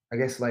guess I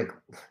guess like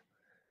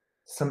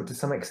some to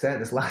some extent,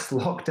 this last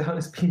lockdown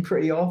has been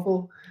pretty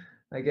awful,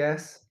 I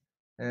guess.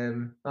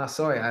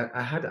 Sorry,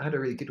 I had a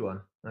really good one.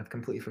 I've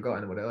completely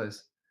forgotten what it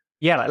was.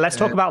 Yeah, let's Uh,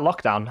 talk about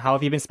lockdown. How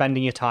have you been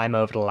spending your time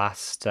over the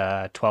last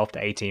 12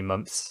 to 18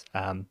 months?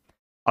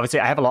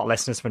 Obviously, I have a lot of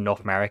listeners from North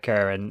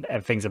America, and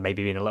things have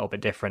maybe been a little bit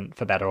different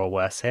for better or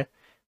worse here.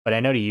 But I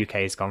know the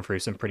UK has gone through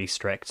some pretty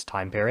strict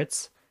time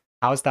periods.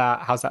 How's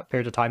that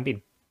period of time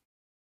been?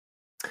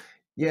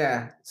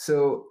 yeah,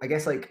 so I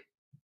guess like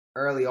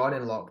early on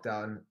in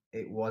lockdown,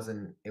 it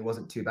wasn't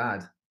too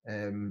bad.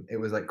 It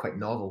was like quite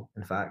novel,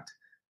 in fact,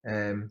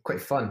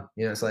 quite fun.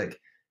 You know, it's like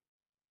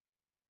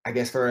I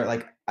guess for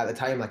like at the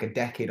time, like a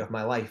decade of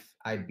my life,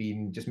 I'd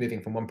been just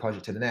moving from one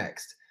project to the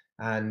next,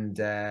 and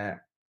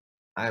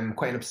I'm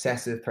quite an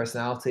obsessive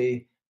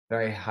personality,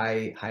 very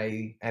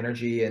high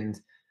energy,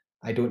 and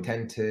I don't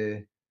tend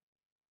to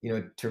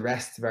to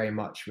rest very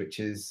much, which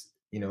is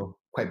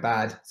quite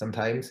bad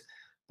sometimes.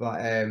 But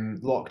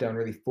lockdown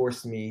really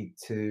forced me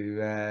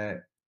to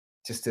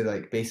just to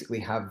like basically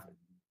have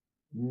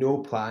no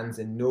plans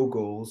and no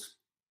goals,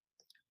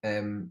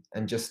 and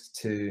just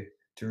to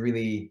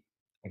really,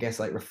 I guess,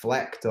 like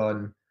reflect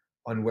on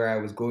where I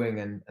was going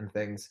and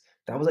things.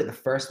 That was like the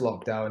first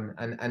lockdown,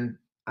 and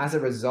as a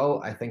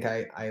result, I think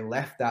I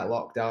left that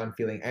lockdown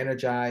feeling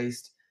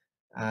energized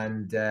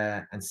and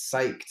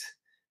psyched,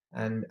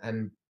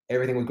 and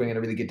everything was going in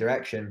a really good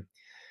direction.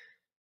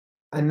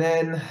 And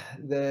then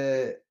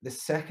the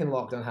second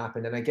lockdown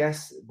happened, and I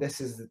guess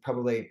this is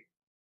probably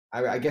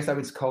I guess I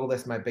would call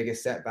this my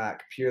biggest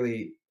setback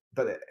purely,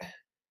 but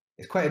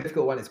it's quite a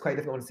difficult one. It's quite a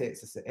difficult one to say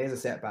it is a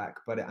setback,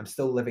 but I'm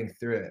still living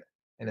through it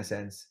in a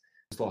sense.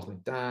 I just lost my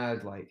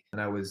dad, like,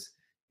 and I was,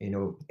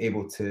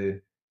 able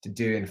to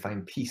do and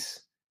find peace,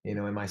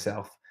 in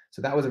myself.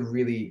 So that was a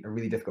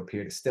really difficult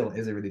period. It still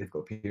is a really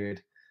difficult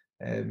period,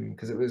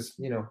 because it was,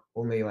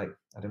 only like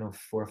I don't know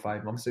 4 or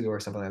 5 months ago or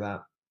something like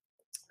that.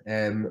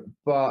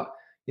 But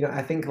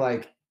I think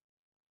like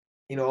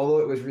although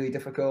it was really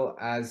difficult,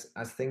 as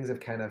things have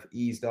kind of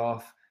eased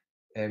off,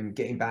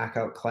 getting back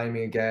out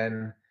climbing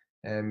again,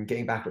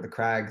 getting back up the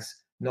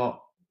crags,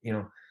 not,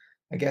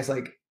 I guess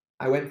like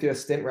I went through a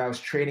stint where I was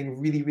training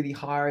really, really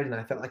hard and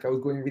I felt like I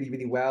was going really,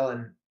 really well.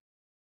 And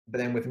but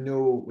then with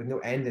no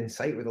end in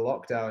sight with the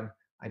lockdown,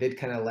 I did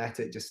kind of let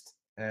it just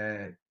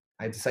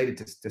I decided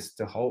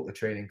to halt the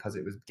training because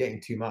it was getting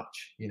too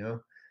much,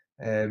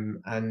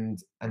 and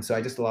so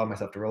I just allowed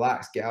myself to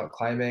relax, get out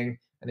climbing,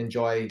 and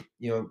enjoy,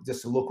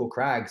 just the local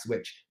crags,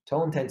 which to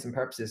all intents and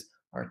purposes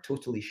are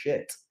totally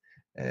shit.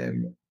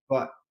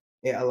 But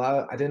it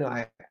allowed, I don't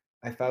know,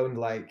 I found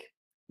like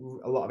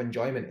a lot of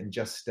enjoyment in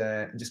just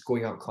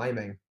going out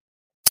climbing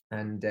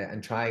and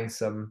trying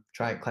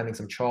climbing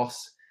some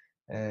choss,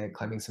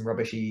 climbing some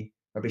rubbishy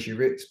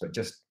routes, but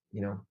just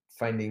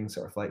finding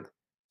sort of like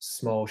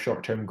small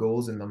short term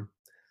goals in them.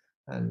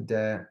 And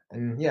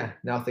yeah,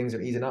 now things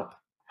are easing up.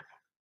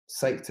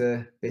 Psyched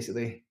to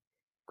basically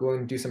go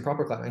and do some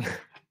proper climbing.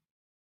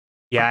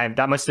 Yeah,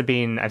 that must have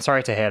been. I'm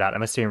sorry to hear that. That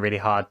must have been really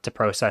hard to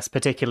process,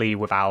 particularly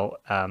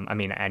without, I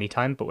mean, at any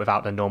time, but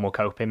without the normal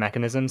coping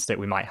mechanisms that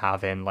we might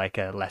have in like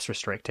a less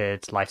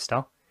restricted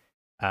lifestyle.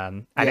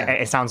 And Yeah,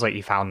 it sounds like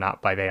you found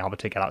that by being able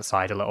to get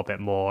outside a little bit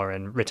more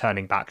and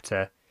returning back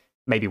to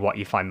maybe what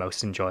you find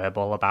most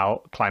enjoyable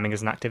about climbing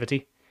as an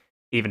activity,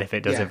 even if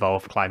it does yeah,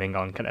 involve climbing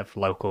on kind of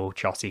local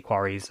chossy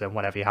quarries and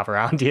whatever you have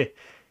around you.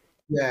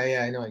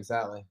 yeah. I know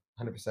exactly,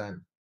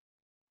 100%.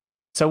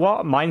 So,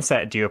 what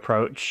mindset do you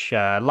approach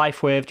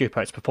life with? Do you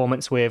approach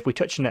performance with? We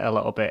touched on it a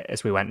little bit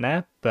as we went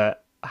there,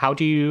 but how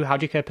do you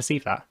kind of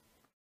perceive that?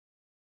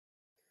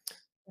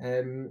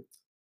 Um,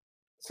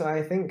 so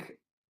I think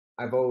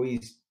I've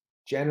always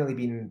generally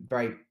been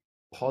very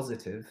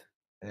positive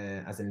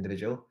as an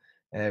individual.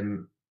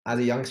 As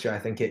a youngster, I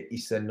think it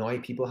used to annoy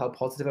people how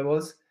positive I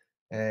was.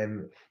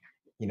 Um,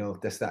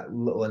 just that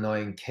little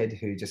annoying kid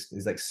who just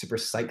is like super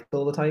psyched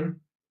all the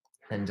time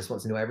and just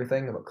wants to know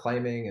everything about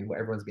climbing and what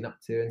everyone's been up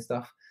to and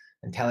stuff,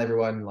 and tell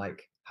everyone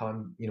like how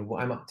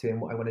what I'm up to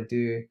and what I want to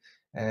do.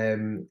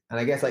 And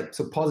I guess like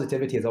so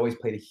positivity has always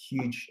played a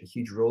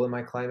huge role in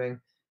my climbing.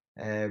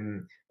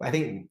 But I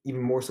think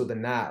even more so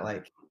than that,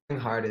 like trying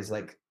hard is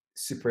like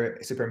super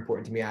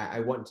important to me. I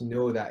want to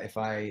know that if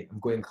I am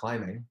going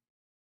climbing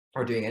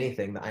or doing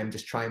anything, that I'm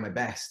just trying my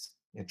best,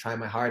 trying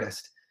my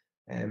hardest.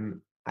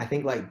 I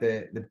think like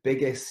the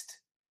biggest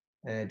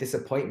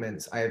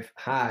disappointments I've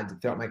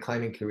had throughout my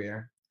climbing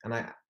career, and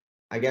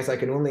I guess I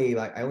only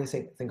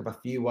think of a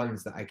few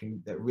ones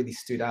that really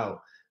stood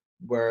out,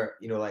 were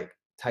like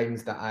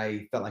times that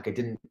I felt like I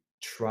didn't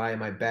try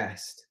my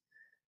best,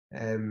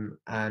 and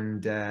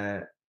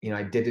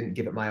I didn't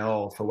give it my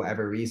all for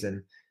whatever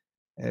reason.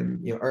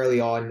 Early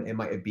on it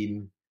might have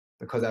been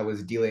because I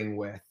was dealing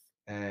with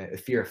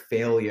the fear of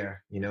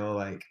failure.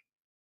 Like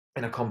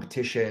in a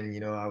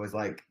competition, I was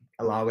like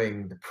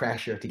allowing the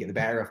pressure to get the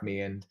better of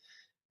me, and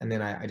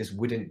then I just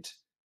wouldn't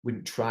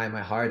try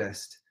my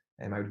hardest,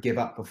 and I would give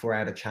up before I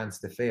had a chance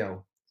to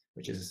fail,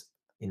 which is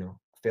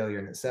failure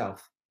in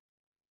itself.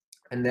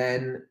 And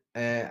then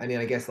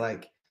I guess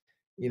like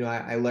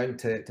I learned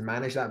to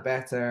manage that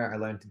better. I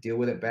learned to deal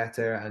with it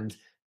better, and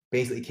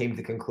basically came to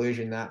the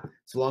conclusion that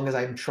so long as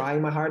I'm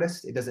trying my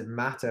hardest, it doesn't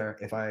matter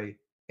if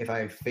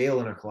I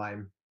fail in a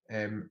climb.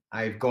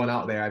 I've gone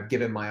out there, I've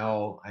given my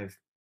all, and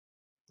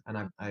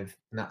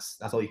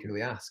that's all you can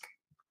really ask.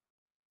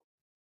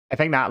 I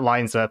think that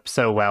lines up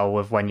so well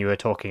with when you were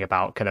talking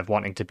about kind of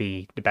wanting to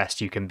be the best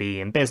you can be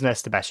in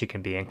business, the best you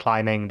can be in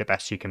climbing, the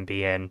best you can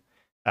be in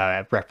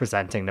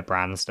representing the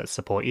brands that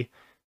support you.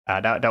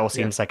 That all Yeah,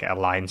 seems like it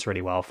aligns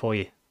really well for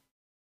you.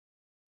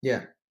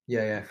 yeah,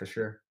 yeah, for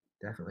sure,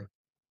 definitely.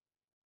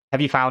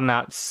 Have you found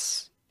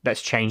that's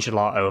changed a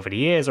lot over the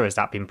years, or has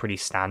that been pretty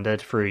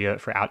standard through your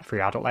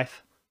adult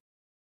life?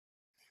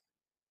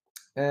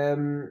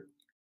 Um,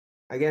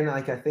 Again,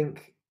 like I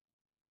think,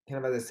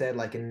 kind of as I said,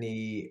 like in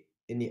the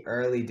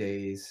early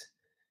days,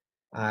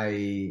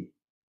 I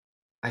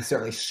I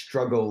certainly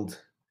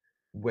struggled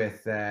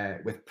with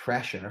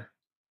pressure,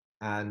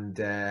 and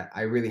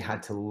I really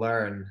had to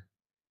learn,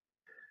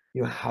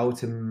 how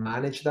to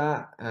manage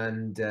that,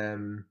 and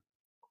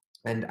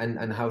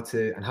how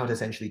to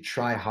essentially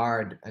try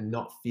hard and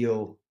not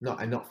feel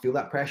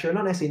that pressure,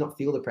 not necessarily not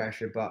feel the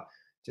pressure, but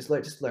just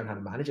learn how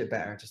to manage it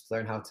better, just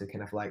learn how to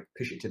kind of like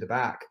push it to the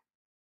back.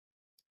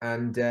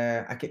 And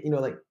I can,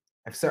 like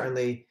I've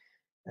certainly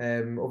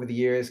over the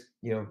years,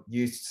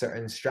 used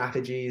certain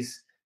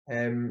strategies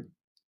um,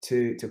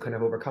 to kind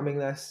of overcoming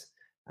this,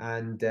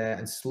 and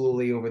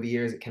slowly over the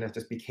years, it kind of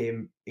just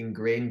became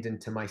ingrained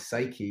into my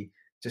psyche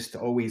just to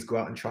always go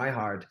out and try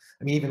hard.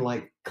 I mean, even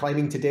like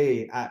climbing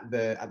today at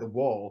the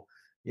wall,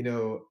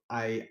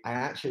 I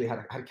actually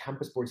had a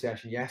campus board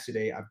session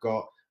yesterday. I've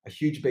got a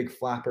huge big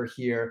flapper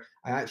here.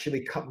 I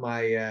actually cut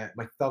my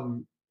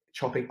thumb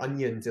chopping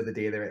onions the other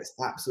day there. It's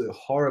absolutely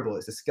horrible.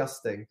 It's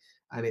disgusting.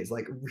 And it's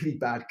like a really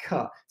bad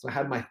cut. So I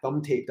had my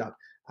thumb taped up,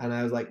 and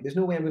I was like, there's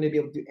no way I'm going to be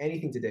able to do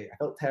anything today. I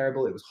felt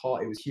terrible. It was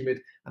hot. It was humid.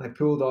 And I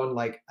pulled on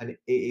like an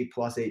 8A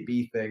plus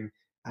 8B thing,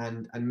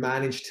 and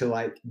managed to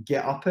like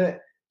get up it,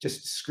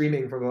 just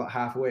screaming from about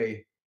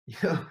halfway.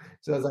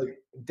 So I was like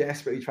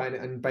desperately trying to,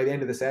 and by the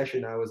end of the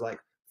session, I was like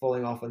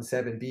falling off on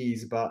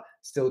 7Bs, but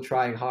still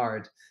trying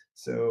hard.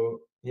 So,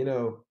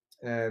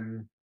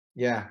 um,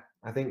 yeah,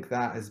 I think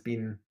that has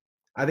been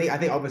I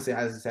think obviously,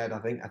 as I said, I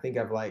think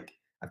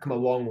I've come a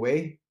long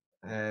way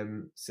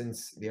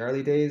since the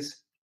early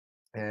days.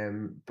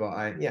 But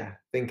I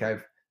think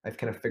I've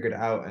kind of figured it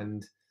out,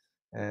 and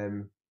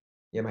um,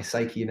 yeah, my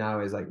psyche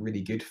now is like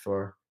really good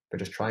for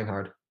just trying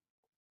hard.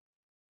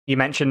 You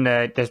mentioned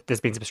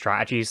there's been some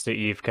strategies that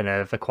you've kind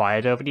of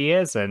acquired over the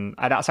years, and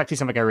that's actually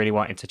something I really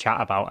wanted to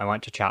chat about. I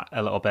want to chat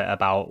a little bit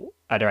about,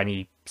 are there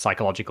any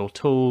psychological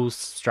tools,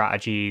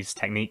 strategies,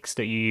 techniques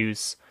that you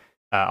use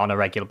on a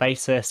regular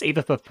basis,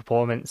 either for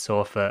performance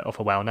or for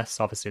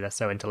wellness? Obviously, they're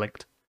so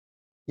interlinked.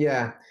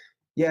 Yeah,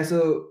 yeah.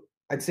 So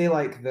I'd say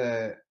like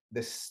the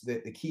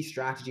key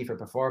strategy for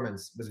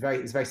performance was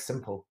very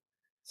simple.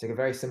 It's like a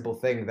very simple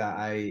thing that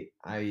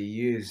I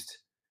used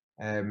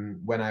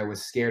when I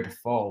was scared to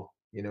fall.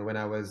 You know, when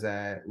I was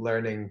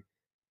learning,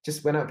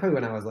 just probably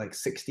when I was like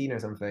 16 or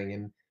something,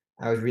 and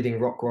I was reading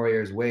Rock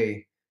Warrior's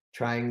Way,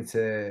 trying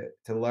to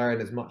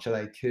learn as much as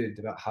I could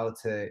about how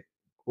to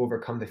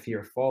overcome the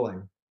fear of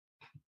falling.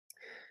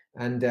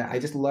 And I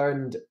just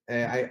learned,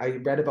 I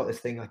read about this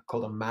thing like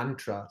called a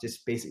mantra,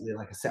 just basically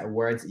like a set of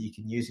words that you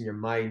can use in your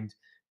mind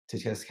to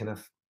just kind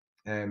of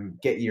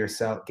get your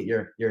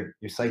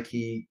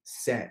psyche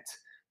set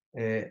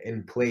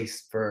in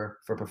place for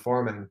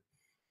performing.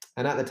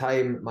 And at the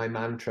time, my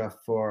mantra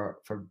for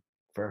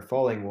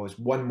falling was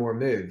one more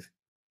move.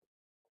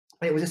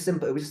 And it was just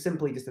simple. It was just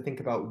simply just to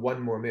think about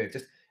one more move.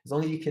 Just as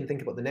long as you can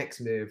think about the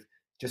next move,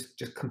 just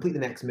complete the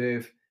next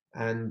move,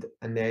 and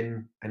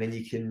then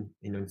you can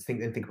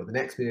think about the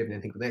next move, and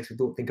then think about the next move.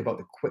 Don't think about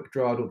the quick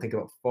draw. Don't think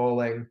about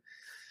falling.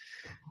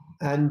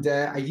 And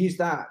I used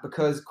that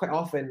because quite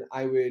often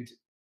I would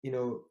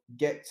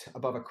get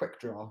above a quick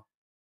draw,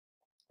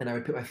 and I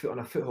would put my foot on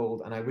a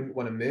foothold, and I wouldn't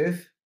want to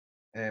move.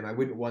 I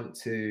wouldn't want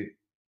to.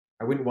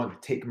 I wouldn't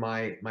want to take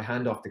my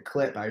hand off the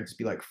clip. I would just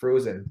be like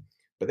frozen.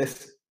 But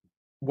this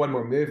one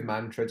more move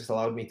mantra just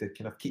allowed me to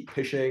kind of keep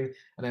pushing,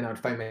 and then I would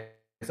find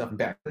myself in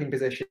better hitting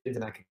positions,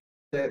 and I could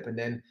flip, and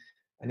then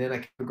I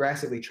could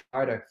progressively try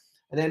harder.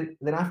 And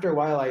then after a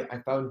while,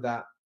 I found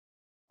that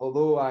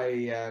although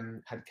I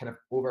had kind of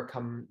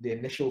overcome the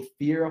initial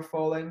fear of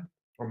falling,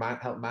 or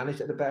helped manage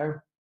it a bit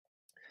better,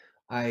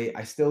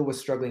 I still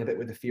was struggling a bit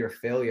with the fear of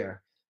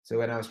failure. So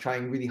when I was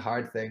trying really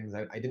hard things,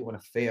 I didn't want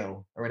to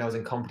fail, or when I was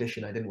in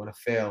competition, I didn't want to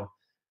fail.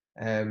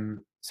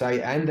 So I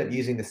ended up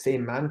using the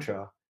same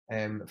mantra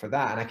for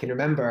that. And I can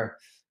remember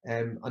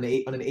on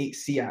an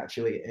 8C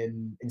actually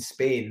in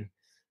Spain.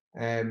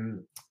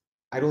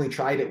 I'd only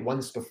tried it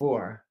once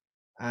before,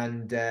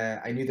 and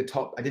I knew the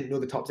top. I didn't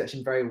know the top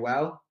section very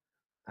well,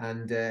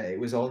 and it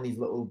was on these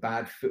little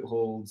bad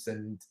footholds,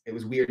 and it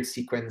was weird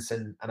sequence,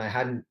 and I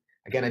hadn't.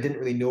 Again, I didn't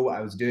really know what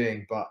I was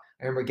doing, but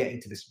I remember getting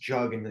to this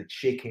jug and like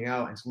shaking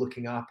out and just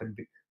looking up and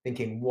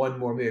thinking one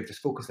more move, just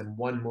focus on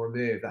one more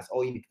move. That's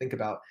all you need to think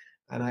about.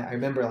 And I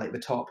remember like the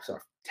top sort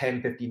of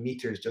 10, 15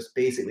 meters, just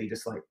basically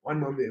just like one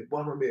more move,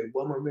 one more move,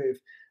 one more move.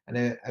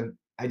 And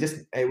I just,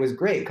 it was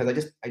great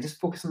because I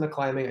just focused on the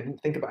climbing. I didn't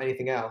think about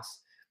anything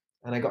else.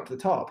 And I got to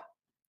the top.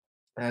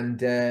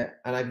 And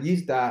I've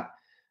used that.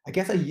 I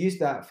guess I used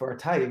that for a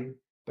time,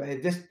 but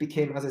it just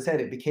became, as I said,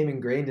 it became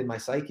ingrained in my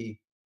psyche.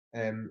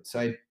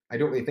 So I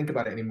don't really think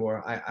about it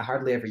anymore. I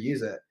hardly ever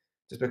use it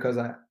just because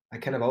I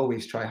kind of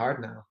always try hard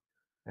now.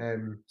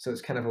 So it's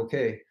kind of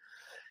okay.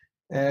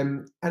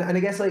 And I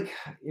guess like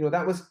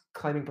that was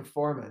climbing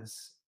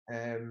performance.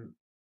 And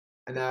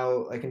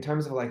now like in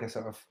terms of like a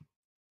sort of,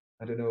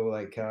 I don't know,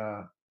 like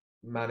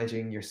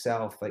managing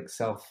yourself, like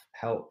self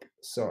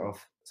sort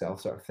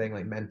of thing,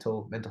 like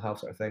mental health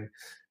sort of thing.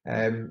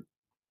 Um,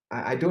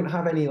 I don't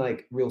have any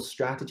like real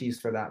strategies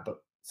for that, but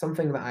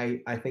something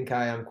that I think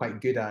I am quite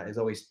good at is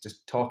always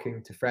just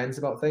talking to friends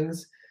about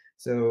things.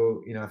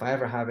 So if I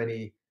ever have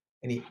any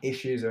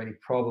issues or any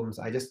problems,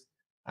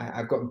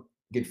 I've got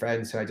good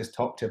friends who I just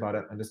talk to about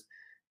it, and just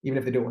even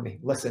if they don't want to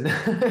listen,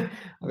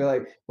 I'll be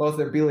like, whilst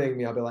they're bullying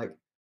me, I'll be like,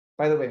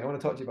 by the way, I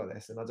want to talk to you about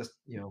this, and I'll just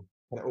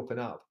kind of open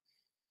up.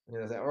 And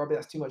I was like, oh, Robbie,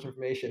 that's too much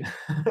information.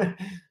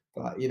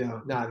 But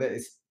no, that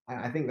is.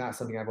 I think that's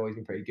something I've always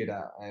been pretty good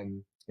at.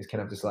 Is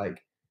kind of just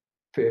like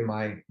putting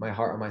my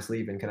heart on my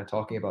sleeve and kind of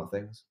talking about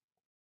things.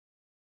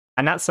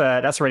 And that's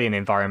really an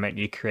environment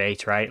you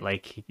create, right?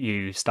 Like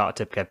you start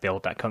to kind of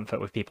build that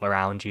comfort with people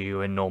around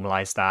you and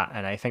normalize that.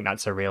 And I think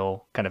that's a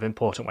real kind of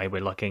important way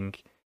we're looking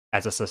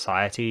as a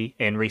society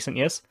in recent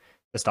years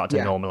to start to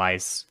Yeah,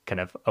 normalize kind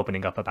of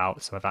opening up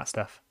about some of that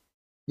stuff.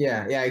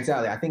 yeah,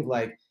 exactly. I think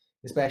like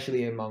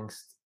especially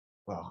amongst,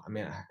 well, I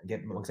mean, I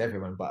get amongst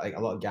everyone, but like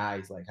a lot of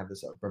guys like have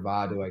this sort of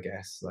bravado, I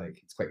guess. Like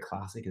it's quite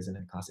classic, isn't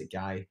it? Classic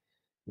guy,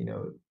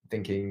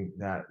 thinking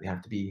that they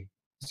have to be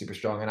super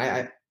strong. And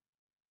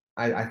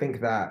I think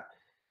that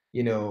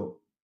you know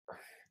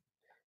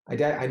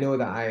I know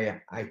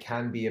that I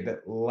can be a bit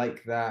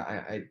like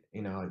that.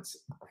 It's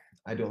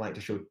I don't like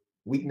to show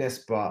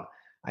weakness, but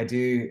I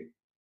do.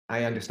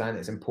 I understand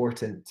it's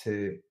important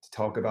to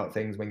talk about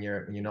things when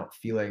you're not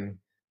feeling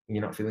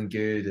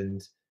good,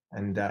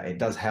 and it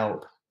does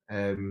help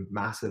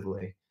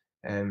massively.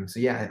 So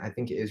yeah, I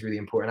think it is really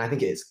important. I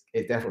think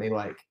it definitely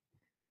like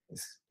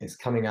it's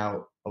coming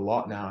out a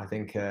lot now. I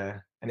think, and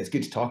it's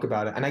good to talk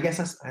about it. And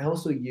I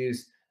also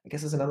use. I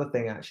guess that's another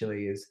thing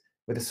actually is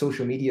with the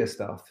social media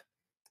stuff.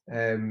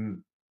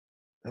 Um,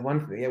 and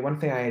one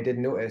thing I did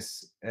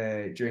notice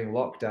during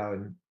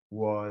lockdown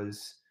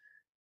was,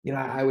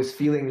 I was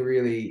feeling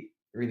really.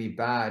 really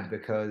bad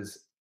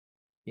because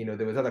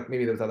there was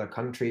other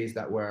countries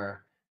that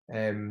were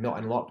not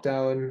in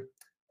lockdown,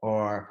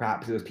 or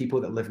perhaps there was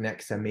people that live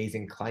next to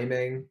amazing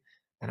climbing,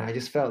 and I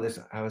just felt this.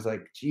 I was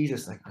like,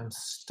 Jesus, like I'm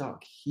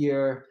stuck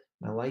here.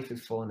 My life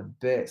is falling to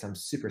bits. I'm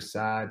super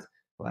sad,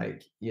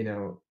 like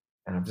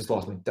and I've just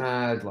lost my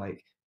dad.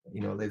 Like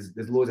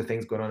there's loads of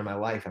things going on in my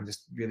life. I'm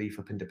just really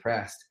flipping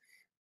depressed.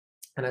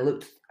 And I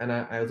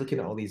was looking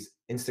at all these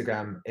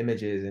Instagram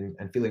images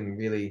and feeling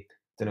really,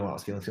 don't know what I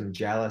was feeling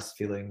jealous,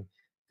 feeling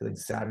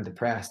sad and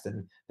depressed.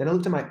 And then I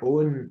looked at my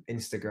own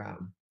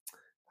Instagram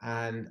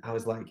and I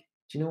was like,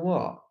 do you know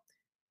what?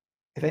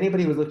 If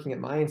anybody was looking at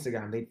my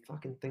Instagram, they'd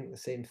fucking think the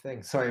same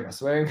thing. Sorry about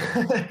swearing.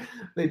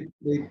 They'd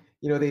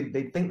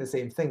think the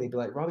same thing. They'd be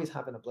like, Robbie's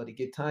having a bloody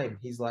good time.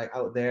 He's like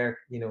out there,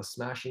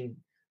 smashing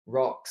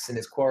rocks in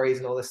his quarries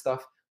and all this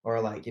stuff, or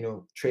like,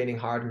 training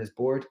hard on his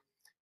board.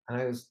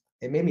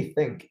 It made me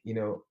think,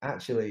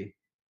 actually,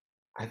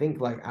 I think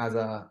like as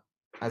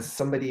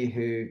somebody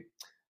who,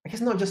 I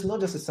guess not just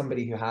as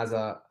somebody who has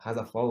a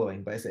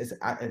following, but it's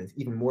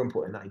even more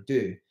important that I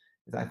do,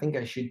 is I think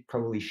I should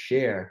probably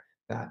share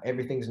that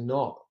everything's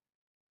not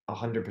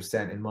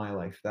 100% in my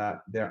life,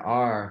 that there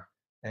are,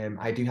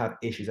 I do have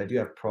issues, I do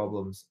have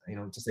problems,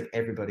 just like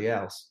everybody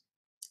else.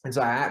 And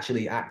so I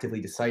actually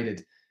actively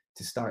decided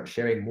to start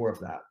sharing more of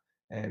that.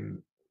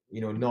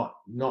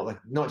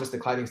 Not just the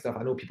climbing stuff.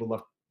 I know people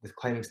love the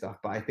climbing stuff,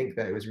 but I think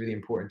that it was really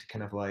important to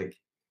kind of like,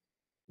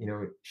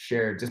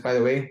 share. Just by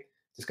the way,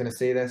 just gonna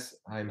say this,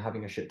 I'm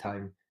having a shit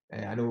time.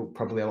 I know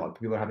probably a lot of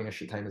people are having a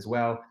shit time as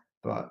well,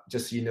 but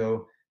just so you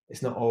know,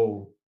 it's not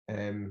all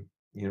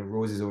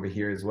roses over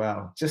here as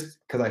well. Just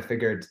because I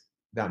figured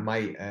that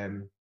might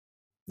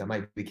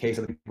be the case.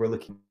 Other people were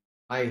looking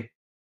at my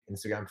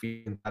Instagram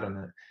feed and bad on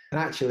it, and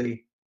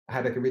actually, I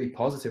had like a really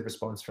positive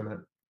response from it.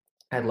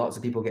 I had lots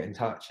of people get in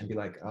touch and be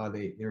like, "Oh,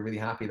 they were really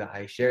happy that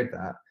I shared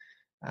that,"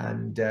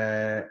 and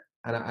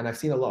I've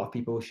seen a lot of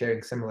people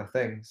sharing similar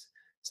things.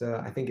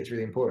 So I think it's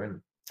really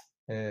important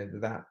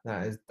that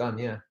is done.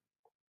 Yeah.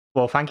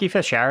 Well, thank you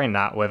for sharing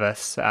that with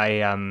us.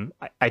 I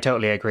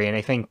totally agree, and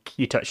I think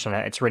you touched on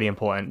it. It's really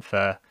important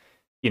for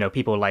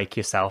people like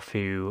yourself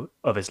who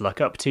others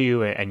look up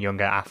to, and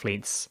younger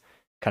athletes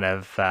kind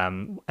of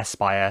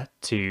aspire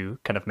to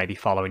kind of maybe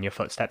follow in your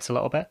footsteps a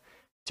little bit,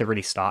 to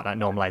really start that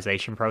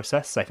normalization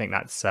process. I think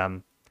that's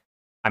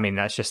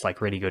that's just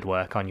like really good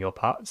work on your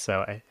part.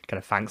 So I kind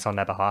of thanks on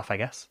their behalf, I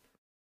guess.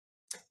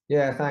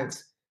 Yeah.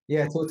 Thanks.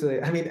 Yeah.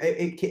 Totally. I mean,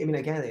 I mean,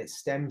 again, it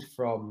stemmed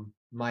from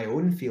my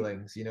own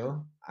feelings.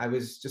 I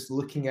was just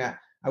looking at.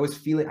 I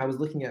was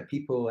looking at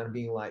people and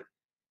being like,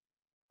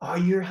 "Oh,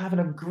 you're having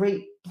a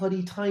great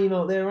bloody time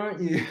out there, aren't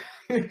you?"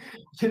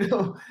 You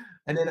know?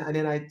 And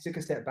then I took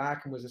a step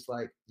back and was just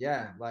like,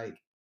 "Yeah, like,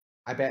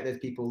 I bet there's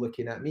people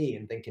looking at me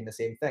and thinking the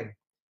same thing."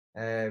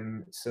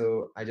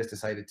 So I just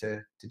decided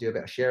to do a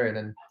bit of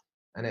sharing,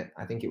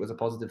 I think it was a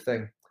positive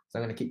thing. So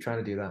I'm gonna keep trying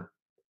to do that.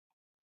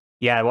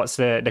 Yeah, what's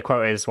the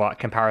quote is what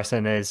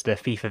comparison is the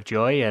thief of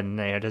joy,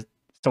 and just,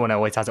 someone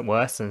always has it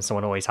worse and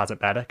someone always has it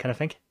better, kind of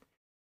thing.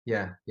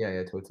 Yeah, yeah,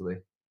 yeah, totally.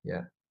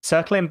 Yeah.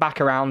 Circling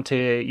back around to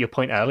your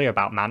point earlier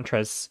about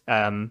mantras,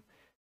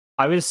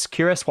 I was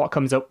curious what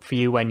comes up for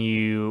you when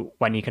you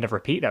kind of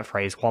repeat that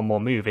phrase, one more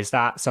move. Is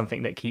that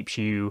something that keeps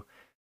you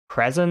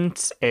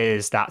present?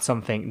 Is that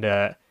something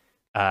that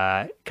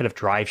kind of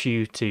drives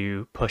you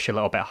to push a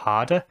little bit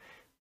harder?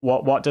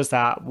 What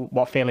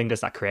feeling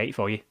does that create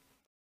for you?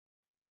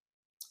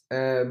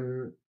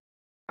 Um,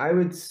 I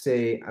would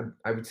say,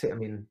 I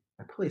mean,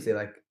 I'd probably say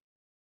like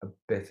a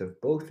bit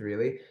of both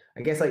really.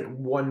 I guess like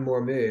one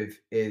more move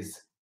is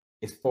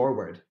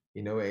forward.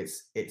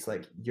 It's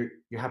like you're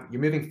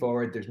moving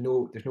forward. There's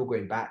no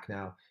going back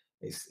now.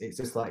 It's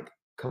just like,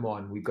 come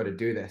on, we've got to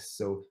do this.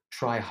 So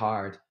try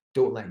hard.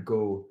 Don't let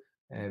go.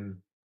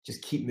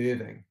 Just keep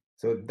moving.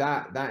 So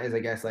that is, I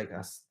guess, like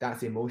that's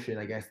the emotion,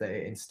 I guess, that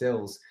it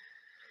instills.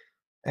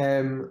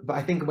 But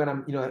I think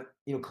when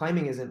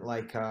climbing isn't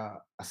like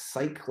a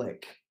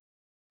cyclic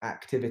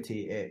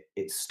activity.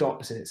 It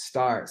stops and it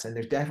starts, and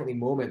there's definitely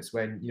moments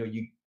when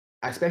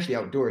especially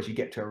outdoors, you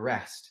get to a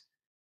rest,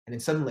 and then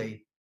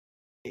suddenly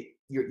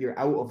you're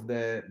out of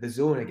the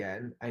zone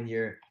again, and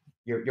you're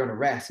on a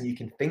rest, and you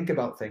can think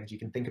about things. You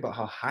can think about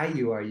how high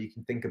you are. You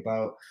can think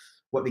about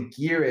what the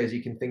gear is.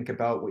 You can think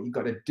about what you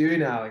got to do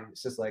now, and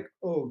it's just like,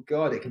 oh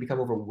god, it can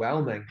become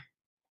overwhelming.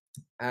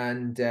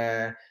 And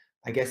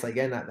I guess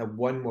again, that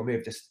one more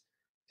move just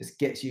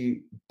gets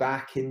you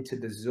back into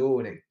the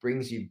zone. It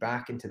brings you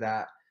back into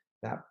that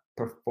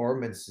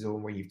performance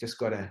zone where you've just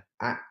got to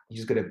act. You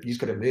just got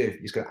to move.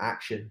 You just got to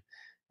action,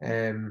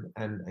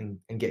 and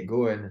get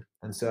going.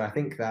 And so I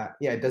think that,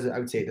 yeah, it does. I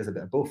would say it does a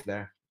bit of both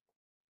there.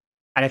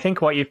 And I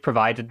think what you've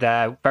provided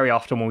there, very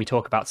often when we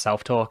talk about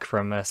self-talk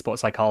from a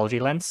sports psychology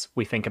lens,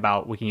 we think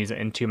about we can use it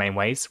in two main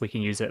ways. We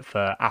can use it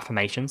for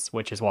affirmations,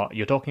 which is what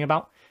you're talking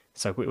about.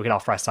 So we can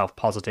offer ourselves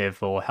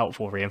positive or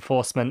helpful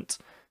reinforcement,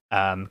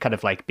 kind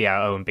of like be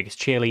our own biggest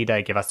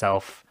cheerleader, give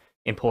ourselves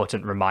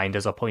important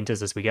reminders or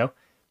pointers as we go.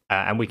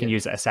 And we can Yeah.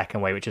 use it a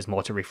second way, which is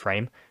more to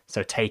reframe.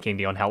 So taking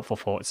the unhelpful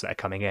thoughts that are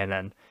coming in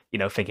and,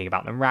 thinking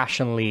about them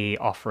rationally,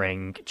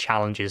 offering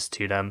challenges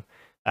to them,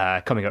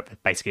 coming up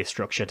with basically a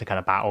structure to kind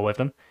of battle with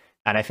them.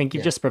 And I think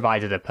you've Yeah. just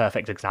provided a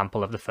perfect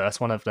example of the first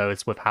one of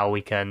those with how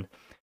we can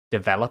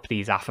develop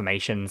these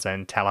affirmations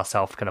and tell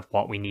ourselves kind of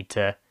what we need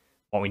to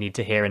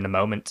hear in the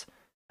moment,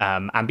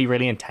 and be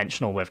really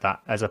intentional with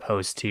that as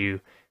opposed to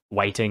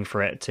waiting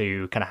for it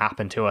to kind of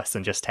happen to us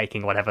and just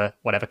taking whatever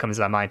comes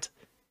to our mind.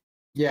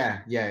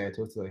 Yeah. Yeah. Yeah.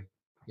 Totally.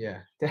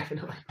 Yeah.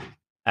 Definitely.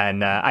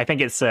 And I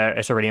think it's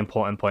a really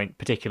important point.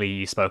 Particularly,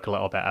 you spoke a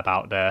little bit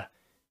about the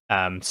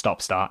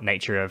stop start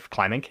nature of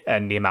climbing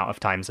and the amount of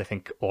times I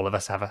think all of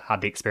us have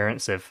had the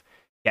experience of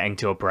getting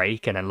to a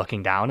break and then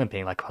looking down and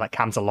being like, "Oh, that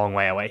cam's a long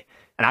way away."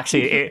 And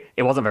actually,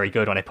 it wasn't very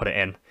good when I put it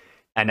in.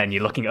 And then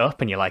you're looking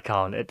up and you're like,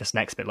 "Oh, this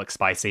next bit looks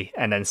spicy."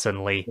 And then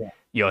suddenly Yeah.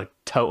 you're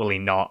totally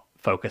not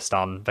focused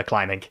on the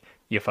climbing.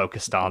 You're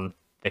focused on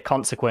the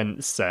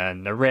consequence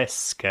and the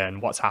risk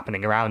and what's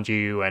happening around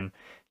you and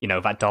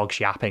that dog's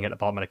yapping at the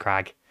bottom of the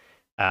crag.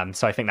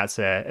 So I think it's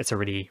a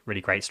really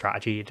really great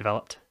strategy you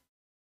developed.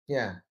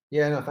 Yeah.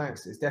 Yeah. No,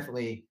 thanks. It's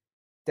definitely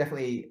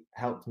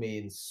helped me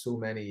in so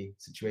many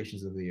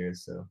situations over the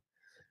years. So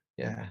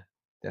yeah,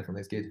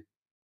 definitely it's good.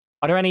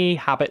 Are there any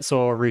habits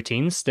or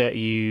routines that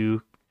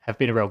you have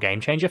been a real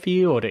game changer for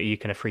you, or that you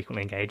kind of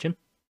frequently engage in?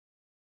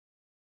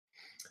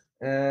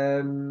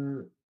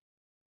 Um,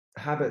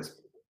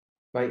 habits,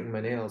 biting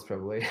my nails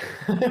probably.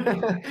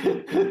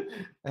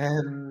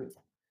 um,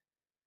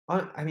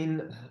 I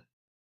mean,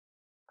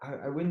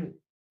 I wouldn't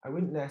I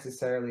wouldn't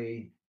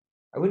necessarily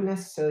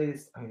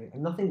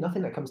nothing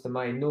that comes to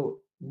mind. No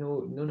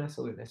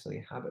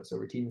necessarily habits or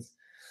routines.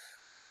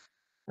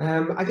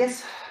 I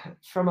guess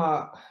from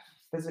a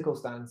physical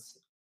stance,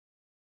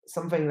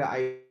 something that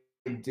I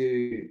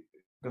do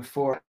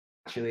before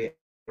actually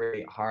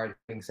really hard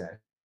thing set.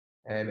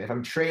 If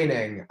I'm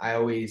training, I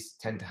always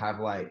tend to have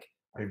like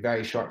a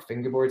very short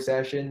fingerboard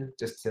session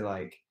just to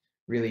like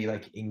really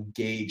like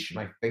engage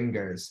my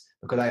fingers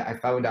because I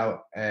found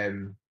out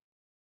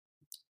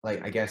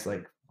like I guess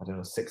like I don't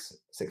know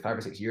 5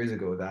 or 6 years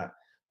ago that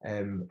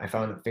I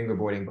found that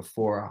fingerboarding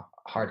before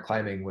hard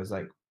climbing was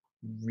like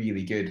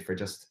really good for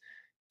just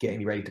getting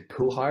me ready to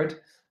pull hard,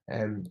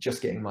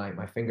 just getting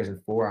my fingers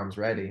and forearms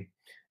ready.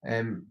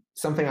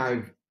 Something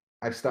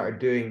I've started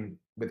doing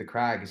with the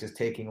crag is just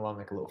taking along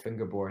like a little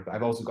fingerboard. But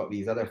I've also got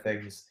these other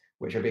things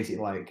which are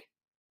basically like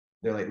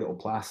they're like little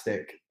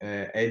plastic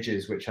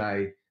edges which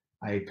I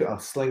put a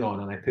sling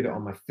on and I put it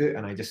on my foot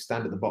and I just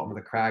stand at the bottom of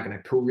the crag and I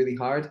pull really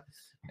hard.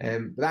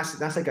 But that's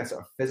like a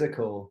sort of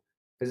physical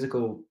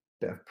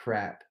bit of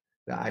prep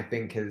that I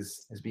think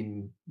has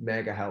been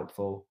mega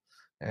helpful.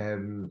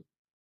 Um,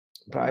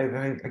 but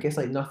I guess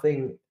like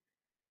nothing.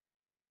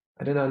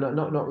 I don't know.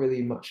 Not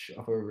really much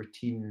of a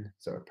routine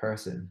sort of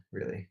person,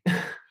 really.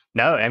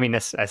 No, I mean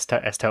that's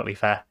totally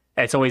fair.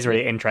 It's always Yeah.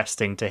 really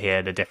interesting to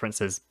hear the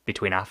differences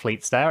between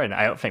athletes there, and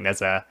I don't think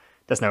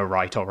there's no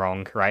right or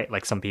wrong, right?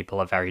 Like some people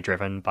are very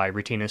driven by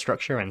routine and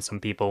structure, and some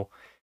people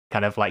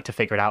kind of like to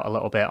figure it out a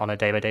little bit on a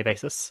day by day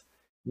basis.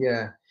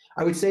 Yeah.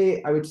 I would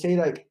say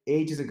like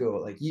ages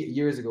ago, like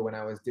years ago when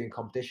I was doing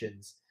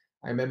competitions,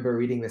 I remember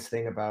reading this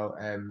thing about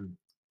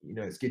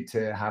it's good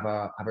to have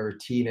a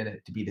routine and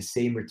it to be the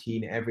same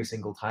routine every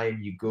single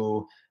time you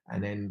go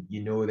and then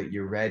you know that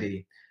you're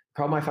ready.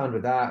 Problem I found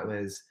with that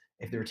was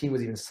if the routine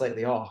was even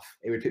slightly off,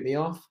 it would put me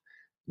off.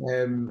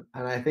 And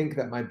I think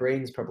that my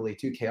brain's probably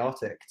too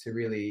chaotic to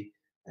really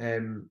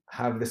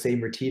have the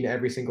same routine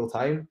every single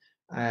time.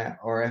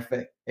 Or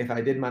if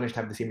I did manage to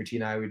have the same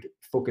routine, I would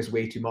focus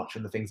way too much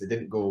on the things that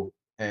didn't go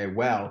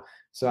well.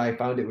 So I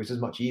found it was just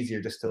much easier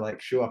just to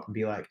like show up and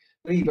be like,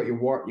 when you got your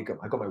warm,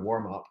 I got my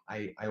warm up.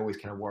 I always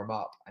kind of warm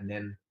up, and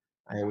then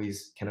I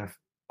always kind of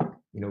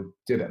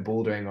do a bit of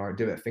bouldering or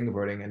do a bit of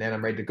fingerboarding, and then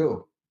I'm ready to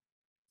go.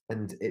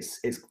 And it's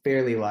a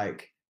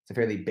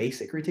fairly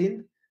basic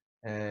routine.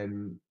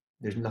 Um,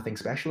 there's nothing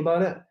special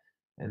about it,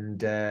 and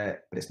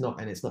but it's not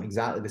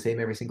exactly the same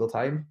every single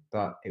time,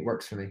 but it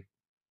works for me.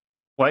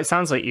 Well, it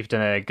sounds like you've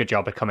done a good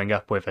job of coming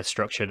up with a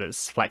structure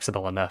that's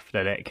flexible enough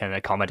that it can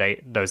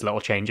accommodate those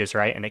little changes,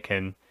 right? And it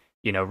can,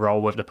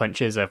 roll with the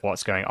punches of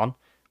what's going on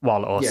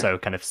while Yeah. also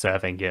kind of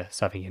serving your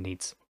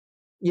needs.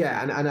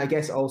 Yeah, and I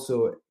guess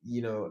also,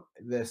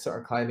 the sort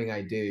of climbing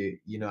I do,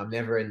 I'm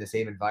never in the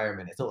same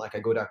environment. It's not like I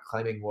go to a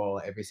climbing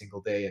wall every single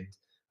day and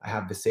I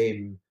have the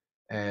same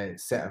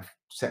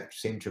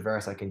same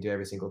traverse I can do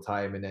every single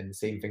time, and then the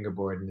same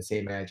fingerboard and the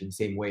same edge and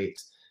same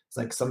weight. It's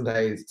like some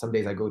days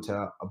I go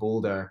to a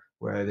boulder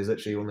where there's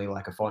literally only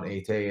like a Font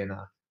 8A and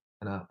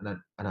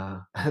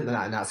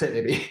that's it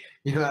maybe.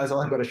 That's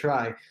all I've got to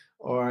try.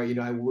 Or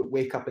I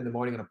wake up in the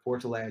morning on a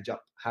portal edge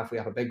up halfway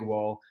up a big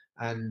wall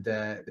and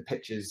the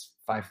pitch is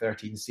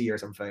 513C or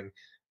something.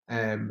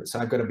 So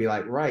I've got to be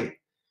like, right,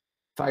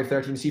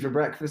 513C for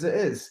breakfast it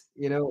is.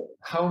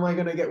 How am I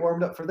going to get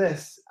warmed up for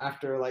this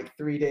after like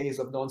 3 days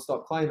of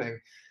nonstop climbing?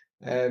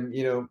 Um,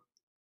 you know,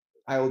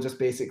 I'll just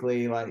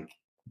basically like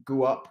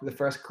go up the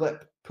first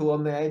clip, pull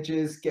on the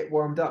edges, get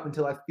warmed up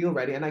until I feel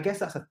ready. And I guess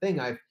that's a thing.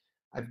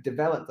 I've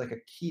developed like a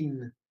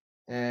keen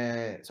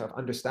sort of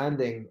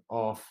understanding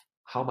of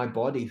how my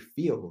body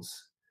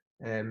feels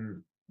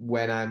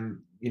when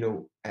I'm,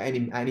 at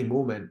any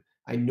moment.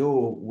 I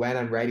know when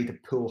I'm ready to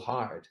pull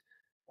hard.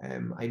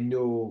 I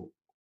know,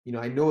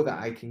 I know that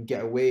I can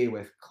get away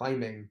with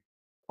climbing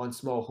on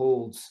small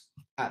holds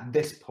at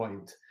this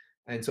point,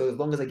 and so as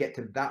long as I get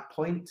to that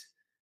point,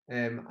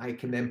 I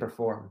can then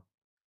perform.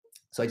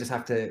 So I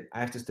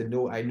have just to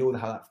know, I know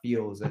how that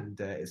feels, and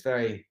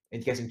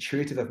it gets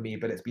intuitive of me,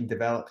 but it's been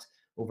developed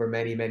over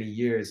many, many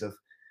years of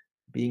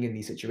being in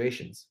these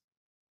situations.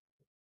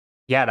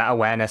 Yeah, that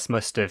awareness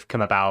must have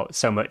come about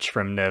so much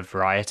from the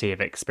variety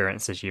of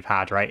experiences you've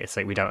had, right? It's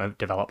like we don't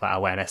develop that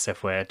awareness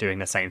if we're doing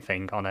the same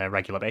thing on a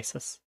regular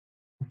basis.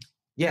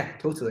 Yeah,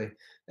 totally.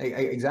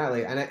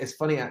 Exactly. And it's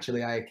funny,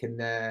 actually. I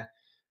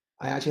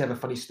actually have a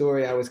funny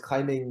story. I was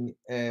climbing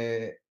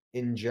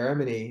in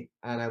Germany,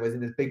 and I was in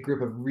this big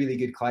group of really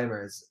good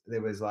climbers.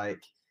 It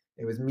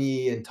was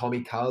me and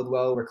Tommy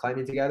Caldwell were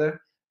climbing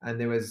together, and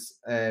there was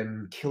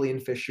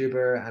Kilian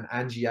Fischuber and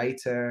Angie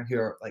Eiter, who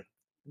are like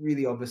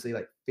really obviously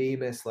like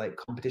famous like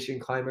competition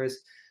climbers.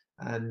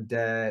 And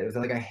it was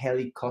like a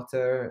Heli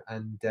Cotter,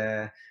 and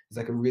it was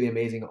like a really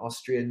amazing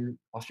Austrian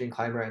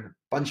climber, and a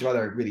bunch of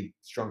other really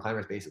strong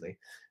climbers. Basically,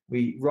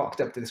 we rocked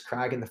up to this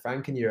crag in the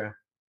Frankenjura,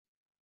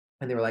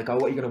 and they were like, "Oh,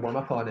 what are you going to warm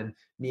up on?" And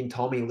me and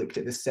Tommy looked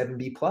at this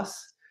 7B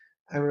plus,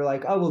 and we were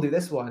like, "Oh, we'll do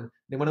this one." And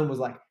then one of them was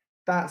like,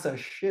 "That's a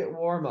shit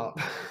warm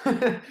up,"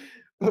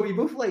 but we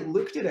both like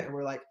looked at it and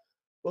we're like,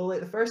 "Well,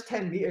 like the first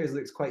 10 meters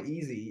looks quite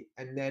easy,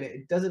 and then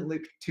it doesn't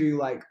look too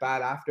like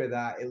bad after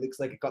that. It looks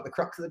like it got the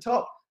crux at the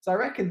top. So I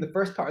reckon the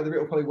first part of the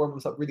route will probably warm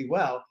us up really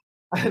well."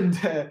 And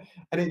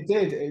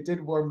it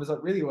did warm us up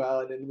really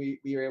well, and then we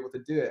were able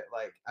to do it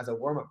like as a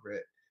warm up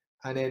route.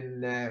 And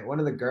then one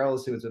of the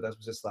girls who was with us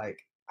was just like,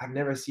 I've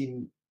never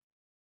seen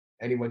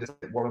anyone just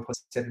like warm up on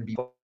 7B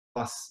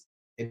plus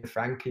in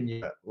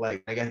Franken.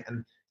 Like, I guess,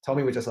 and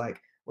Tommy was just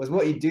like, was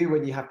what you do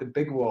when you have the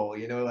big wall,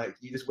 like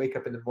you just wake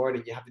up in the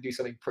morning, you have to do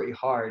something pretty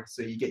hard.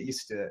 So you get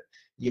used to it,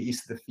 you get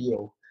used to the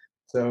feel.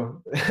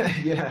 So,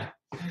 yeah.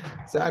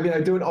 So, I mean,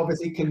 I don't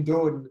obviously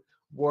condone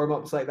warm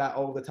ups like that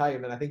all the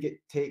time. And I think it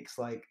takes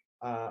like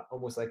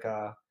almost like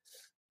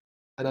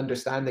an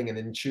understanding, an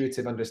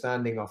intuitive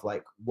understanding of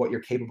like what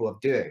you're capable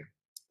of doing.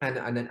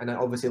 And then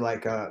obviously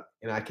like I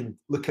can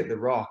look at the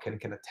rock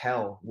and kind of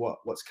tell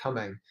what's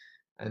coming,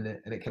 and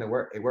it kind of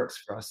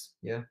works for us.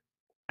 Yeah.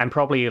 And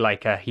probably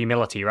like a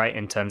humility, right?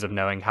 In terms of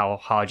knowing how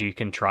hard you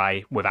can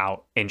try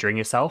without injuring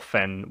yourself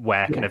and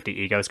where kind Yeah. of the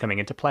ego is coming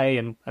into play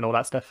and all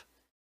that stuff.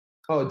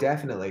 Oh,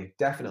 definitely,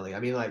 definitely. I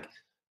mean, like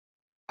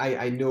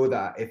I know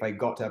that if I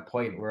got to a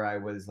point where I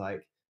was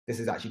like, this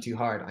is actually too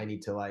hard, I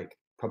need to like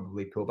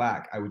probably pull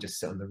back, I would just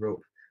sit on the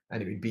rope,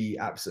 and it would be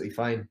absolutely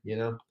fine.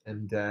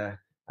 And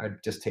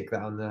I'd just take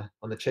that on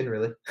the chin,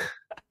 really.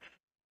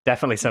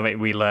 Definitely something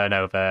we learn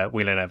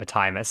over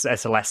time. It's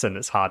a lesson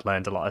that's hard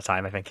learned a lot of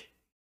time, I think.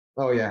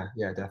 Oh yeah,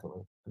 yeah,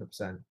 definitely,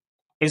 100%.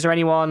 Is there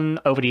anyone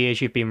over the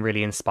years you've been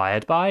really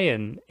inspired by,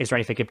 and is there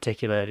anything in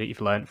particular that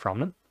you've learned from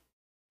them?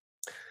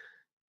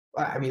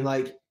 I mean,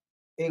 like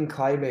in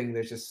climbing,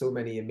 there's just so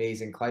many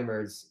amazing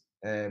climbers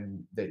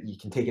that you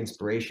can take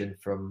inspiration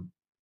from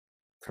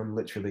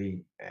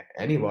literally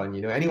anyone.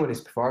 Anyone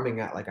who's performing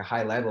at like a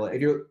high level.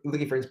 If you're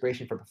looking for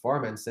inspiration for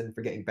performance and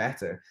for getting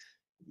better,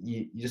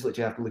 you just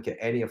literally have to look at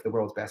any of the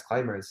world's best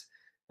climbers.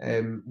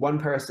 One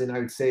person I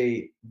would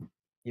say,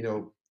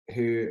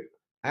 who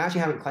I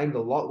actually haven't climbed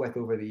a lot with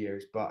over the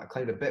years, but I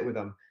climbed a bit with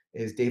him,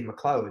 is Dave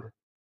McLeod.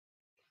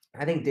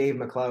 I think Dave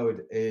McLeod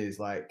is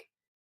like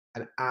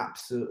an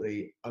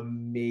absolutely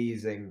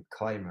amazing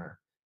climber,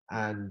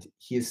 and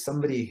he is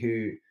somebody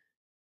who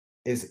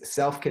is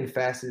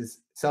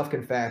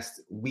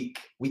self-confessed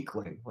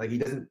weakling. Like, he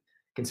doesn't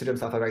consider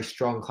himself a very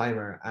strong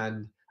climber,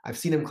 and I've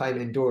seen him climb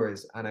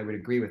indoors, and I would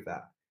agree with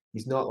that.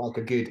 He's not like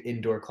a good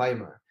indoor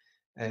climber,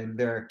 and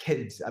there are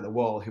kids at the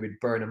wall who would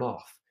burn him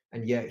off,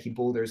 and yet he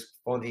boulders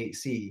on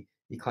 8C,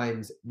 he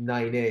climbs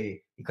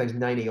 9A, he climbs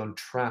 9A on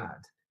trad.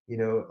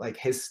 Like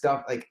his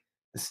stuff, like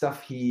the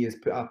stuff he has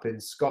put up in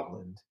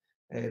Scotland,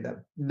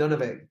 that none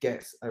of it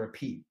gets a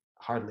repeat,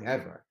 hardly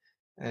ever.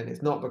 And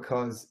it's not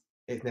because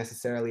it's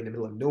necessarily in the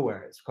middle of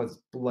nowhere. It's because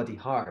it's bloody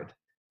hard,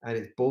 and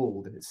it's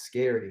bold, and it's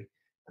scary.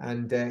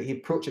 And he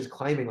approaches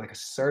climbing like a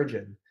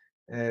surgeon,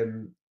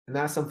 and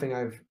that's something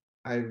I've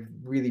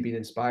really been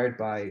inspired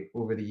by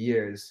over the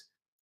years,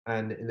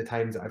 and in the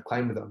times that I've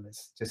climbed with him.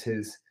 It's just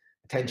his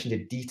attention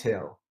to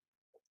detail,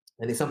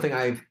 and it's something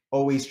I've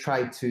always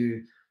tried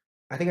to.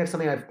 I think it's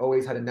something I've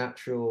always had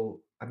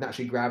I've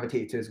naturally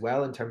gravitated to as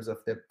well, in terms of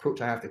the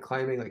approach I have to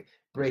climbing, like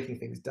breaking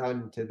things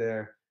down to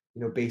their,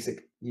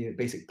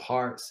 basic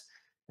parts,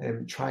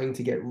 and trying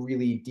to get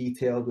really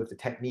detailed with the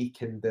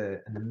technique and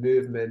the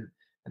movement,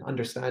 and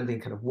understanding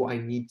kind of what I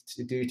need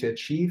to do to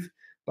achieve.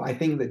 But I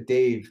think that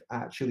Dave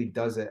actually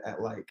does it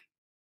at like,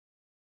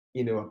 a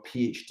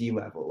PhD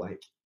level.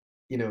 Like,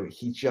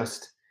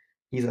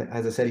 he's like,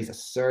 as I said, he's a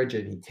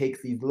surgeon. He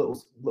takes these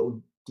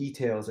little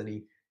details, and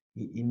he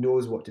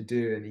knows what to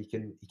do, and he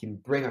can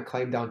bring a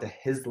climb down to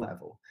his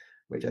level,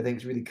 which I think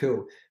is really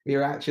cool. We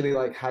were actually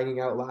like hanging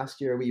out last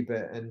year a wee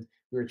bit, and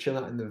we were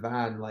chilling out in the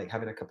van, like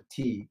having a cup of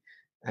tea.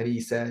 And he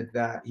said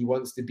that he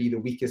wants to be the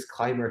weakest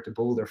climber to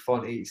Boulder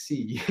Font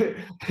 8C.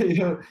 You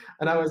know,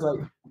 and I was like,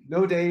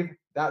 no, Dave,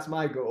 that's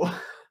my goal.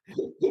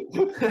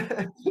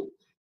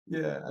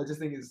 Yeah, I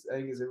think it's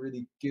a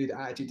really good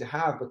attitude to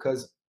have,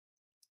 because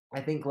I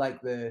think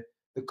like the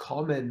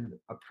common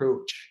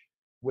approach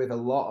with a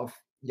lot of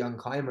young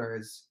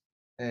climbers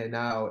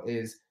now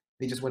is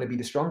they just want to be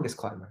the strongest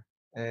climber.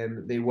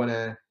 They want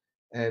to,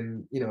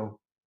 you know,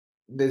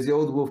 there's the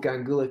old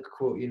Wolfgang Gulick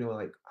quote, you know,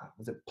 like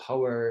was it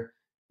power?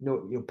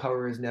 No,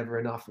 power is never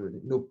enough, or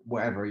no,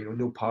 whatever,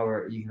 no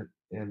power. You've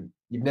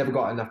never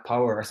got enough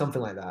power, or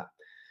something like that.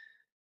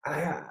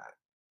 I,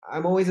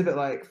 I'm always a bit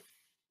like,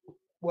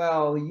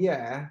 well,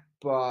 yeah,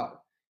 but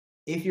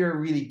if you're a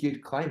really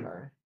good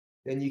climber,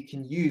 then you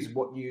can use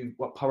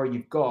what power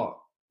you've got.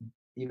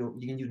 You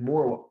can use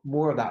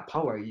more of that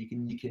power. You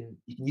can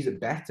use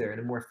it better in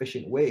a more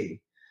efficient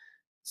way.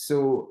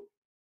 So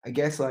I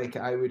guess like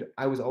I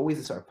was always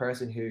the sort of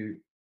person who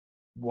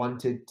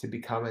wanted to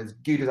become as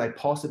good as I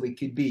possibly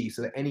could be,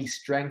 so that any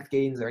strength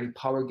gains or any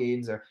power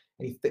gains or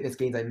any fitness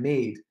gains I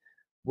made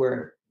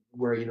were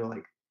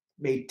like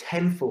made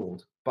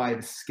tenfold by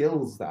the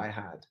skills that I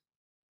had.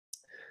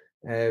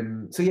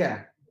 So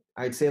yeah,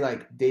 I'd say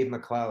like Dave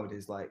McLeod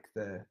is like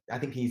I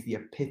think he's the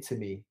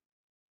epitome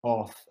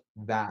of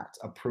that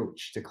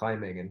approach to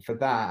climbing, and for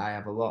that I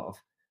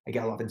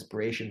get a lot of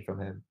inspiration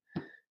from him.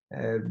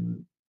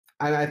 Um,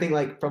 and I think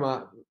like from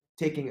a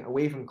taking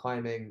away from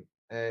climbing,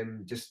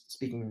 just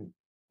speaking,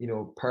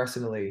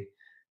 personally,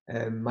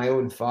 my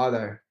own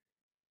father,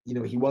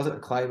 he wasn't a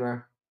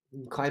climber.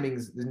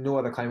 There's no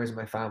other climbers in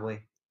my family.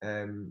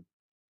 Um,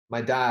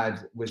 my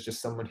dad was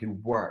just someone who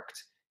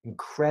worked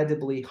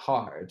incredibly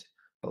hard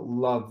but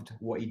loved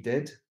what he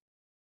did.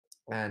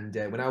 And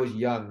when I was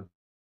young,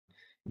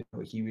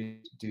 he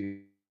would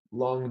do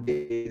long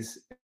days.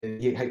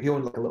 He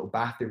owned like a little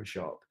bathroom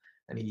shop,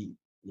 and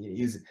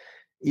he's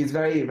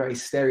very very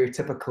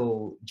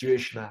stereotypical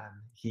Jewish man.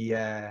 He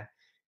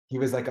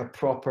was like a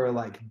proper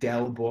like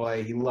Del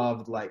boy. He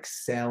loved like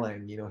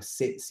selling. He was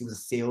a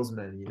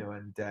salesman.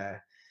 And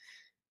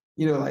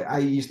like I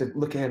used to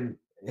look at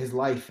his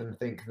life and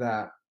think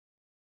that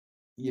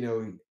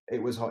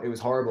it was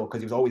horrible,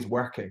 because he was always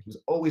working. He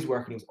was always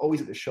working. He was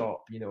always at the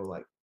shop.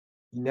 Like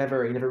he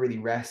never really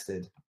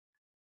rested.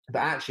 But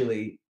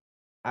actually,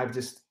 I've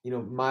just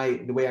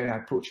the way I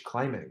approach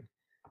climbing,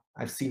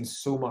 I've seen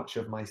so much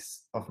of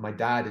my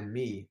dad and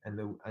me, and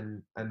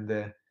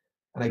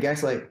I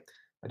guess like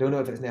I don't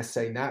know if it's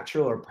necessarily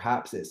natural, or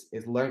perhaps it's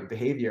learned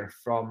behavior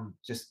from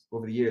just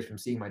over the years from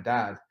seeing my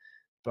dad.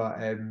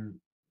 But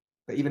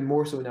even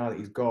more so now that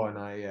he's gone,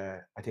 I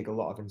take a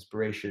lot of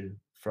inspiration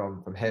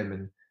from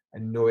him,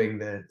 and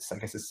knowing I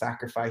guess the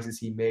sacrifices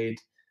he made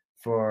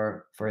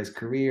for his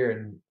career,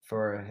 and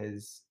for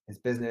his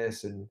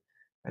business, and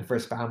for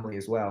his family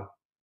as well.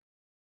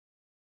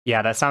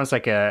 Yeah, that sounds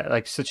like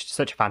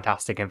such a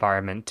fantastic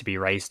environment to be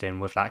raised in,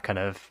 with that kind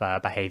of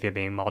behavior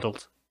being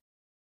modeled.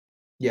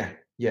 Yeah,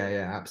 yeah,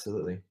 yeah,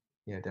 absolutely.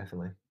 Yeah,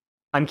 definitely.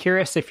 I'm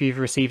curious if you've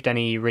received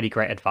any really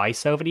great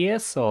advice over the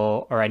years,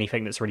 or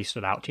anything that's really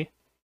stood out to you.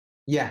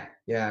 Yeah,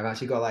 yeah, I've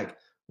actually got like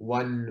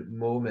one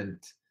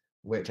moment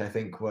which I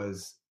think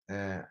was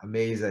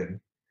amazing,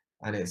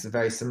 and it's a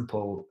very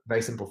simple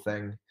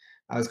thing.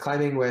 I was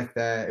climbing with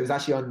it was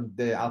actually on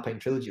the Alpine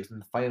Trilogy. It was on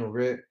the final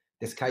route,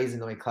 Disguise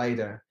and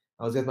Neukleider.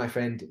 I was with my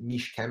friend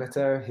Mish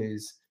Kemeter,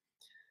 who's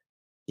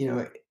you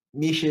know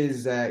Mish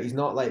is he's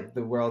not like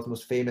the world's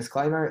most famous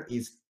climber.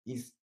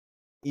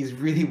 He's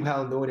really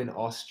well known in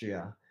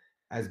Austria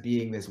as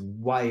being this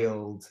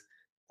wild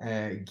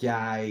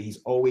guy.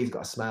 He's always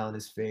got a smile on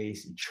his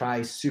face. He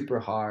tries super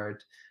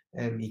hard,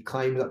 and he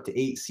climbs up to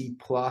 8C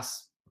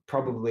plus,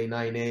 probably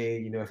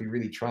 9A. If he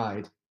really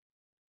tried,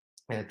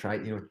 if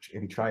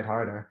he tried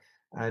harder,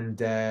 and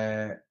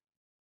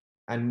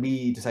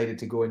we decided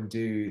to go and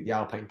do the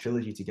Alpine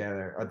Trilogy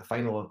together, or the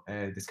final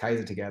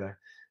Disguiser together.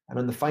 And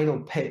on the final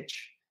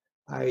pitch,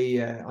 on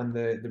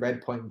the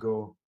Red Point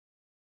Go,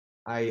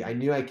 I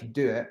knew I could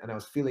do it, and I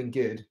was feeling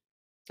good,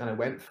 and I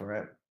went for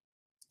it.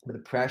 But the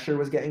pressure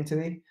was getting to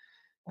me,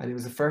 and it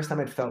was the first time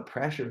I'd felt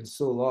pressure in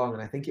so long.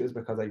 And I think it was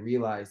because I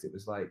realized it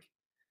was like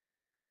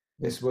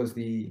this was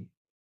the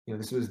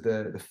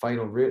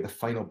final route, the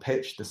final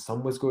pitch. The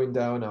sun was going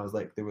down. I was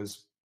like, there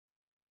was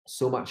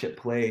so much at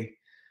play,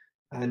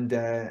 and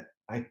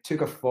I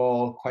took a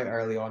fall quite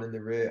early on in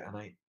the route, and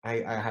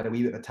I had a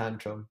wee bit of a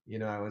tantrum.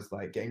 I was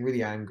like getting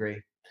really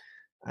angry.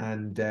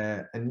 And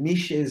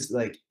Nish is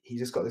like, he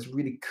just got this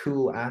really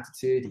cool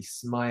attitude. He's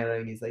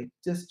smiling. He's like,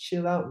 just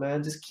chill out,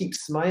 man. Just keep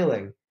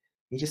smiling.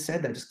 He just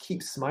said that, just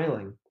keep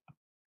smiling.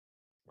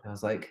 I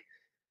was like,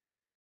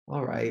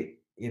 all right.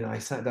 I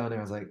sat down there.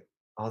 I was like,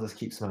 I'll just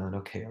keep smiling.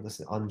 Okay,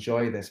 I'll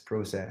enjoy this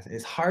process.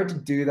 It's hard to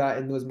do that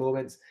in those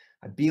moments.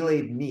 I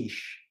belayed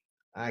Nish.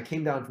 I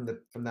came down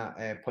from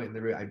that point in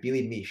the route. I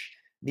belayed Nish.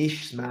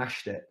 Nish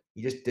smashed it.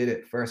 He just did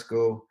it first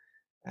go.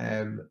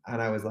 And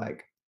I was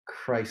like,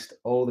 Christ,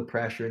 all the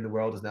pressure in the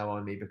world is now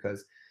on me,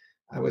 because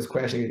I was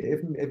questioning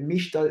if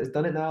Mish has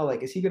done it now,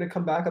 like, is he gonna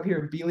come back up here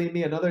and beeline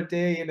me another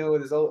day?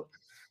 There's all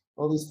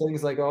these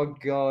things like, oh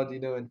God,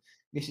 and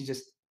Misha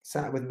just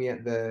sat with me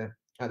at the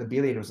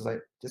beeline and was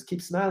like, just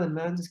keep smiling,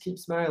 man, just keep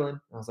smiling.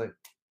 I was like,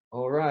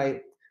 all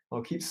right,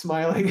 I'll keep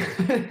smiling.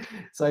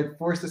 So I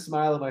forced a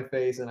smile on my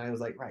face and I was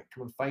like, right,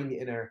 come on, find the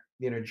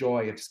inner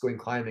joy of just going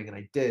climbing. And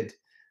I did.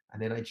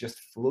 And then I just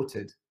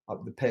floated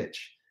up the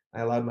pitch.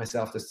 I allowed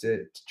myself just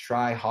to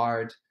try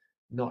hard,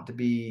 not to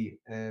be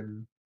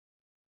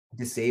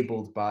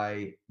disabled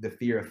by the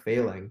fear of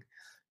failing,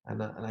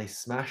 and I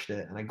smashed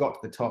it. And I got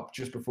to the top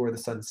just before the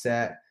sun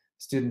set,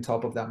 stood on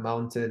top of that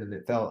mountain, and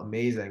it felt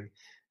amazing.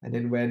 And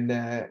then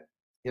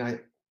you know,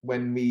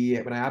 when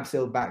I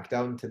abseiled back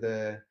down to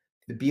the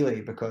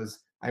belay, because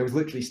I was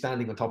literally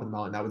standing on top of the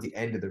mountain, that was the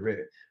end of the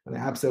route. When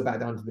I abseiled back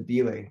down to the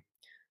belay,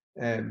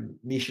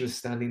 Misha was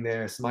standing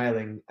there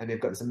smiling, and they've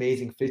got this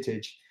amazing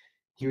footage.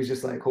 He was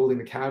just like holding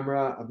the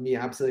camera of me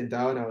abseiling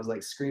down. I was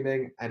like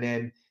screaming, and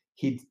then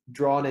he'd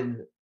drawn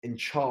in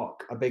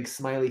chalk a big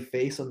smiley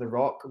face on the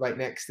rock right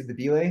next to the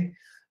belay.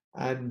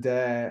 And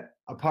a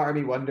part of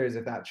me wonders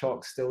if that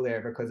chalk's still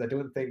there, because I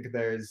don't think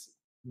there's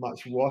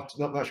much water,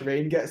 not much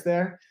rain gets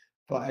there.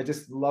 But I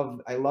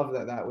love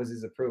that that was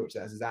his approach,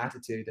 that's his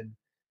attitude.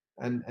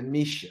 And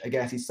Mish, I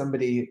guess he's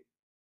somebody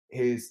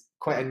who's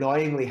quite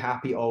annoyingly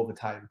happy all the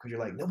time, because you're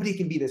like, nobody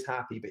can be this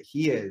happy, but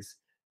he is.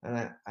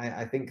 And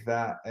I think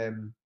that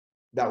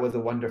that was a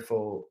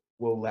wonderful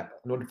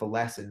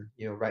lesson,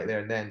 right there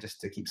and then,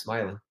 just to keep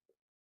smiling.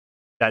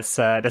 That's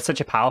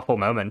such a powerful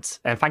moment,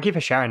 and thank you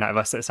for sharing that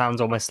with us. It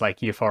sounds almost like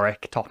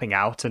euphoric, topping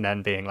out, and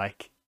then being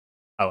like,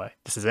 "Oh,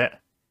 this is it."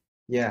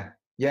 Yeah,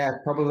 yeah,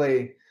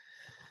 probably.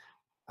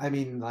 I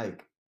mean,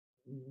 like,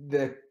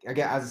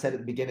 again, as I said at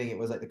the beginning, it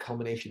was like the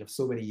culmination of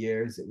so many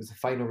years. It was the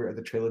final route of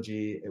the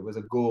trilogy. It was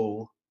a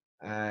goal,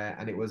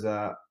 and it was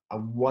a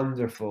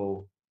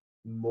wonderful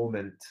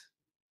moment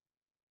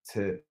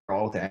for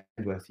all to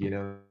end with.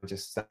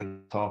 Just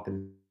standing,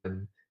 talking,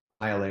 and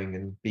smiling,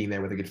 and being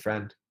there with a good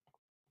friend.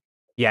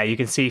 Yeah, you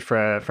can see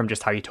from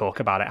just how you talk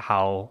about it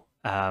how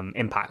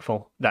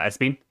impactful that has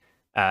been,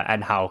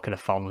 and how kind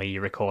of fondly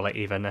you recall it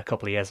even a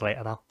couple of years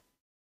later now.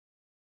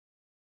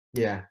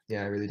 Yeah,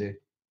 yeah, I really do.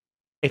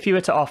 If you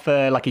were to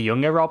offer like a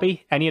younger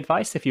Robbie any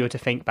advice, if you were to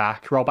think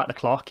back, roll back the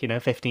clock,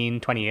 15,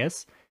 20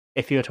 years,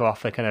 if you were to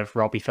offer kind of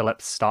Robbie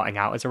Phillips starting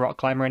out as a rock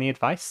climber any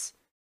advice,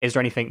 is there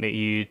anything that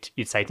you'd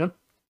say to them?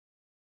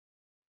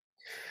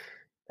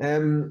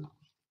 Um,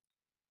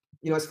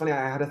 it's funny.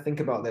 I had to think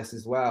about this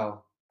as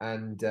well,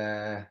 and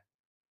I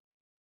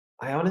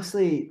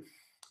honestly,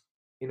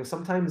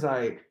 sometimes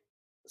I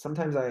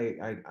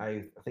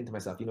think to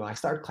myself, I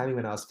started climbing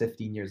when I was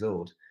 15 years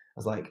old. I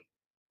was like,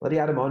 bloody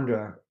Adam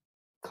Ondra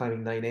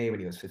climbing 9A when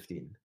he was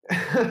 15.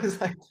 I was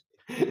like,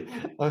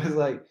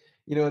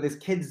 there's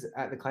kids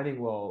at the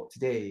climbing wall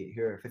today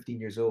who are 15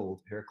 years old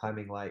who are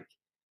climbing like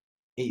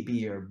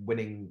 8B or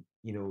winning,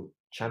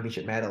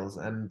 championship medals.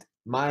 And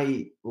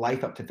my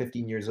life up to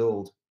 15 years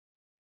old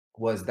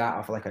was that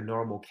of like a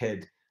normal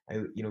kid.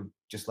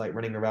 Just like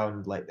running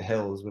around like the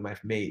hills with my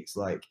mates,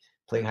 like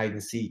playing hide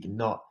and seek, and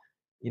not,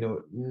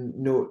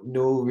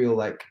 no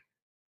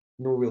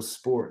real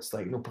sports,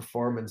 like no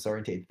performance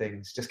oriented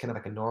things, just kind of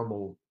like a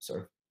normal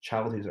sort of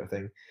childhood sort of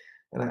thing.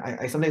 And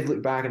I sometimes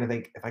look back and I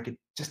think, if I could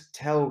just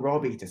tell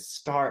Robbie to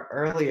start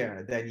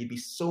earlier, then you'd be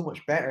so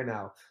much better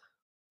now.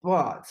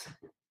 But,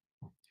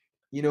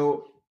 you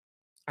know,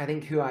 I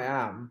think who I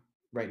am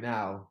right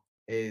now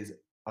is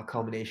a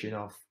combination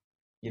of,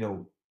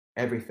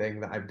 everything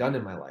that I've done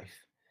in my life.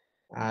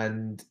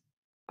 And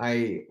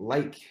I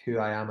like who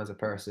I am as a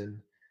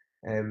person.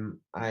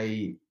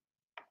 I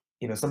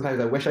sometimes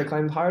I wish I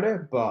climbed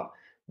harder, but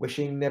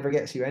wishing never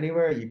gets you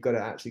anywhere. You've got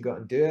to actually go out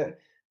and do it.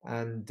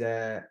 And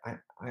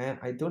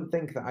I don't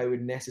think that I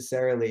would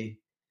necessarily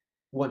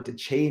want to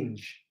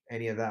change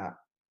any of that.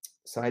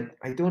 So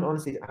I don't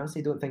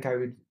honestly don't think I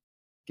would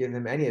give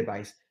him any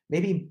advice.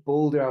 Maybe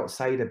boulder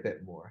outside a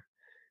bit more,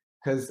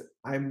 because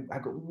I've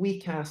got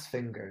weak ass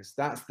fingers.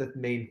 That's the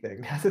main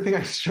thing. That's the thing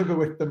I struggle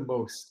with the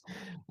most.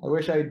 I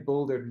wish I'd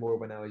bouldered more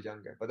when I was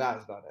younger, but that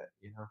was about it.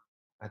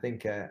 I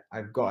think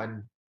I've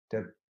gotten to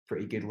a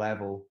pretty good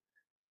level,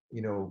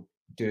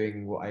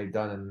 doing what I've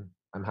done, and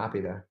I'm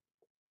happy there.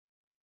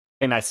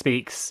 And that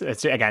speaks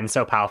it's, again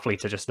so powerfully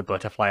to just the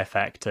butterfly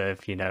effect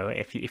of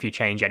if you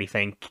change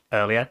anything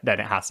earlier, then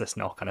it has this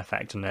knock-on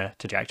effect on the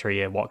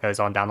trajectory of what goes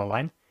on down the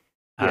line.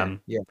 Yeah,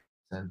 Um, yeah.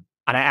 Um,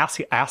 and I ask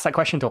that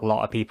question to a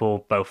lot of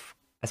people, both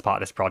as part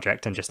of this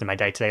project and just in my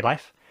day-to-day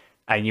life.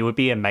 And you would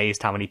be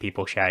amazed how many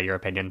people share your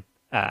opinion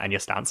and your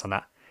stance on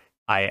that.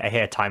 I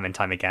hear time and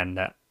time again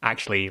that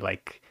actually,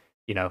 like,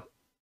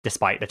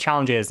 despite the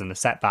challenges and the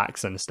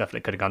setbacks and the stuff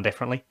that could have gone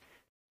differently,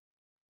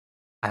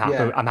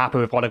 yeah, I'm happy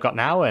with what I've got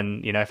now.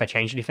 And if I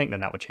change anything, then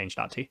that would change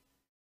that too.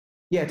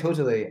 yeah,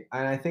 totally.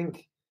 And I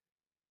think,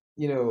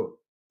 you know,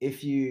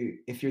 if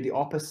you're the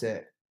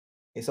opposite,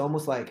 it's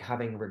almost like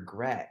having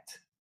regret,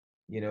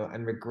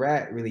 and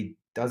regret really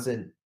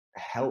doesn't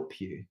help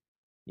you.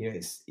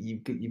 It's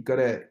you've got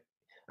to.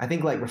 I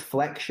think like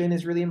reflection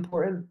is really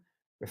important.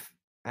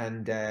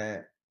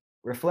 and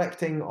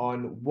reflecting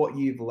on what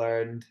you've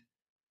learned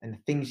and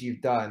things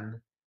you've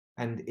done.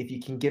 And if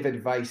you can give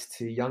advice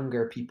to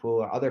younger people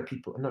or other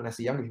people, not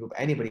necessarily younger people, but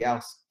anybody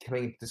else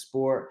coming into the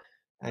sport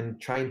and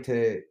trying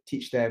to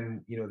teach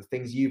them, the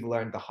things you've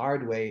learned the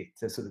hard way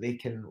so that they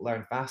can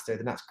learn faster,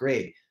 then that's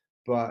great.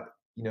 But,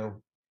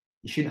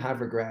 you shouldn't have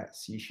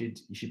regrets. You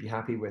should be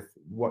happy with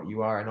what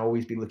you are and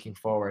always be looking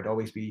forward,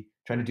 always be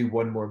trying to do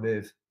one more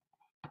move.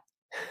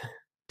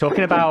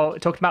 Talking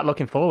about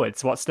looking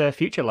forwards, what's the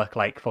future look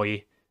like for you?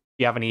 Do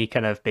you have any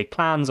kind of big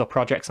plans or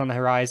projects on the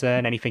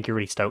horizon? Anything you're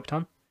really stoked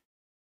on?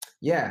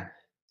 Yeah.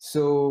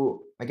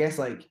 So I guess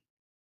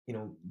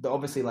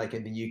obviously like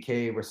in the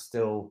UK,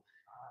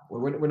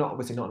 we're not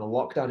obviously not in a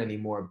lockdown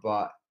anymore,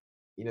 but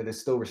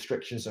there's still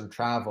restrictions on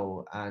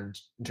travel and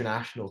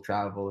international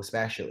travel,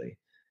 especially.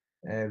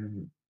 I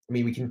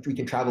mean, we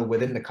can travel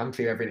within the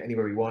country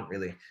anywhere we want,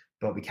 really,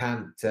 but we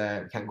can't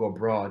go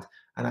abroad.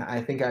 And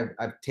I think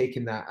I've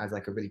taken that as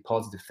like a really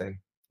positive thing.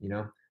 You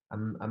know,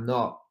 I'm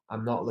not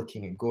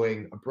looking at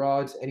going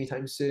abroad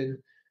anytime soon.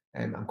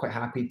 I'm quite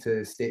happy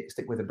to stick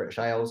with the British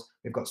Isles.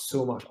 We've got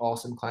so much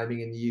awesome climbing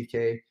in the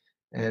UK,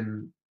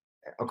 um,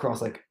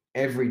 across like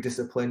every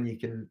discipline you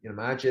can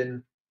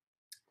imagine.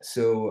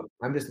 So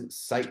I'm just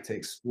psyched to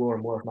explore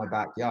more of my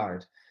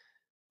backyard.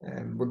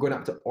 We're going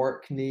up to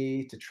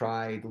Orkney to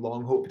try the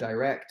Long Hope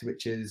Direct,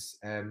 which is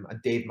a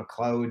Dave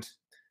McLeod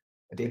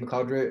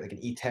route, like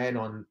an E10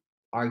 on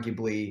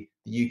arguably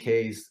the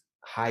UK's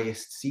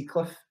highest sea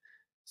cliff.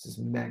 This is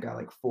mega,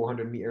 like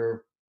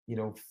 400-meter,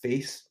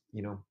 face,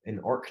 in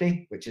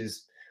Orkney, which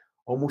is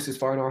almost as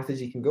far north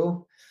as you can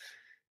go.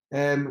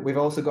 We've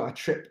also got a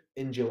trip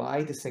in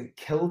July to St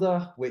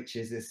Kilda, which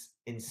is this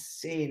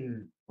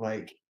insane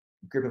like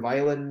group of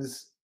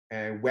islands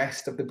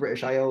west of the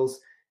British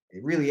Isles.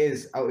 It really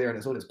is out there on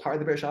its own. It's part of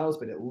the British Isles,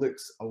 but it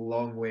looks a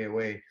long way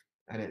away,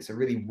 and it's a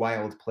really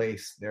wild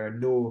place. Um,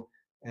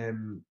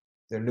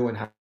 there are no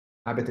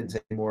inhabitants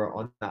anymore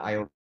on that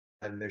island,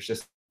 and there's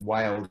just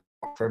wild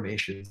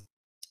formations.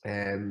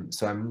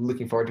 So I'm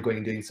looking forward to going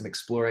and doing some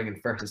exploring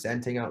and first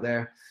ascenting out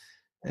there.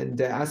 And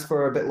as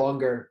for a bit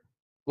longer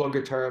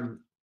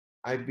term,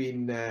 I'm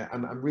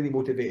really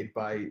motivated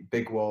by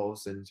big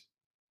walls and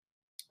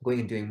going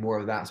and doing more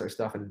of that sort of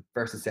stuff and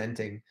first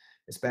ascending,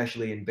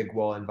 especially in big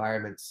wall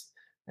environments,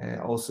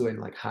 also in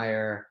like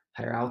higher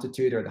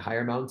altitude or the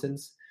higher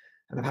mountains.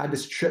 And I've had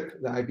this trip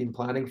that I've been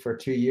planning for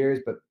 2 years,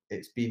 but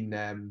it's been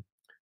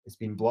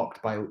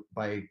blocked by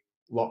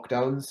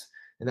lockdowns,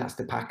 and that's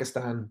to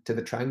Pakistan to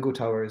the Trango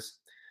Towers.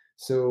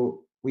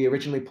 So we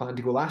originally planned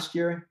to go last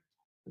year,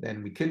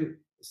 then we couldn't.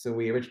 So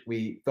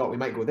we thought we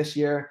might go this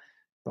year,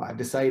 but I've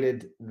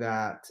decided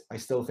that I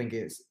still think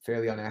it's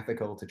fairly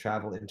unethical to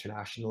travel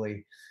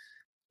internationally,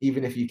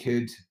 even if you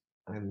could.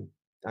 I'm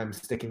I'm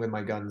sticking with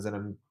my guns, and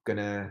I'm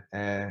gonna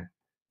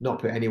not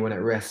put anyone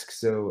at risk.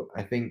 So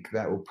I think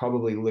that we'll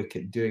probably look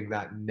at doing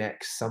that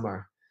next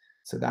summer.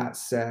 So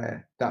that's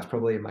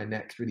probably my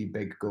next really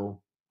big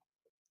goal.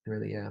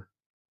 Really, yeah.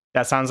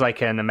 That sounds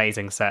like an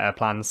amazing set of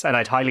plans, and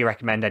I'd highly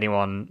recommend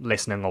anyone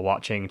listening or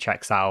watching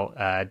checks out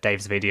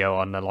Dave's video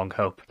on the Long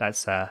Hope.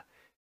 That's a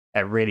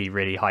really,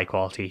 really high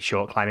quality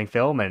short climbing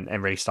film,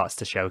 and really starts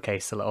to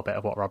showcase a little bit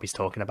of what Robbie's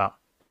talking about.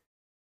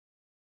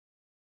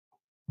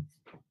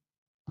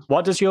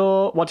 What does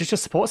your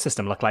support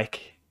system look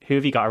like? Who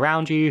have you got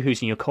around you?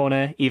 Who's in your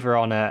corner, either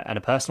on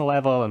a personal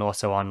level and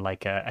also on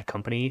like a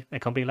company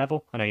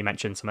level? I know you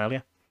mentioned some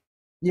earlier.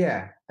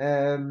 Yeah.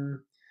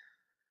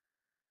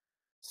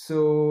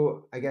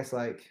 So I guess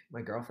like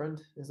my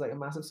girlfriend is like a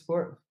massive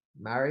support.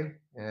 Mary,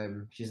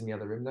 she's in the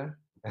other room there.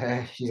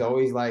 She's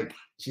always like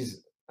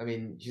I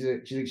mean, she's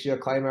a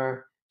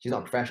climber. She's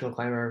not a professional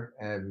climber.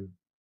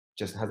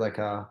 Just has like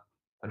a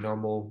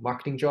normal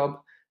marketing job.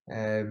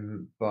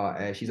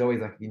 But she's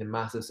always like been a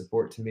massive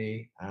support to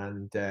me,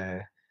 and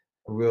a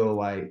real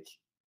like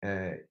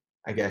uh,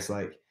 I guess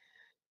like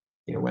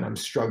when I'm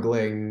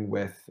struggling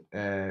with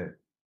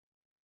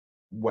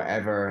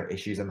whatever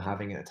issues I'm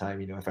having at a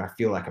time. If I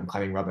feel like I'm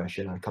climbing rubbish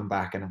and I come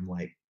back and I'm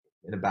like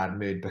in a bad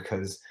mood,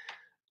 because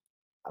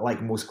like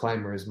most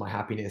climbers, my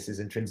happiness is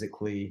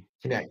intrinsically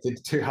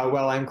connected to how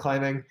well I'm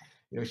climbing.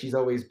 She's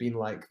always been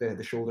like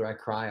the shoulder I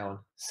cry on.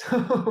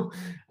 So,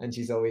 and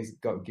she's always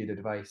got good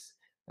advice.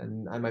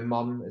 And my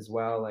mum as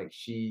well, like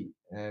she's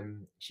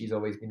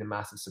always been a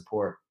massive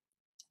support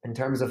in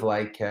terms of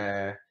sort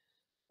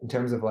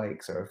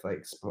of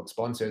like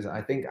sponsors.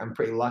 I think I'm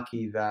pretty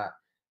lucky that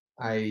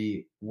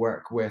I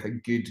work with a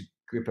good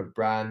group of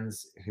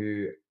brands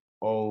who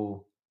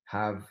all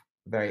have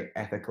very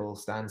ethical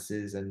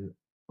stances, and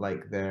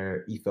like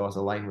their ethos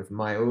align with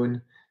my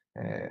own.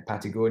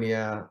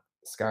 Patagonia,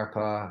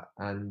 Scarpa,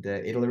 and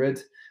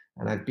Edelrid.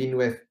 And I've been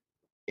with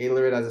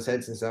Edelrid, as I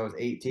said, since I was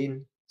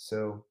 18.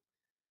 So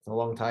it's a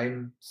long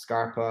time.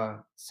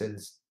 Scarpa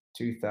since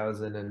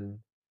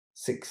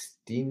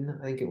 2016,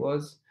 I think it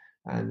was,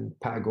 and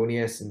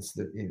Patagonia since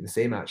the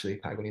same actually.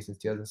 Patagonia since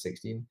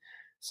 2016.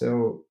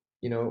 So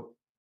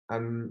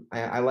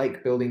I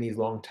like building these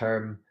long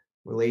term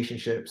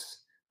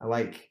relationships. I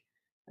like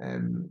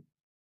um,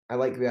 I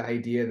like the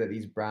idea that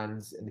these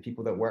brands and the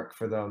people that work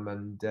for them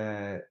and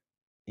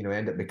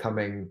end up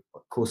becoming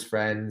close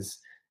friends,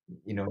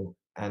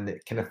 and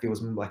it kind of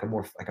feels like a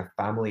more like a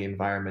family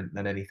environment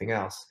than anything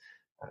else.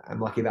 I'm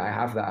lucky that I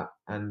have that,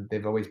 and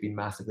they've always been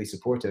massively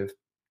supportive.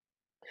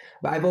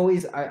 But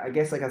I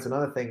guess like that's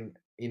another thing.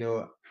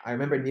 I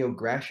remember Neil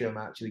Gresham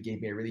actually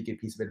gave me a really good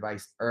piece of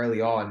advice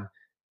early on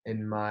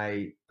in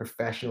my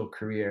professional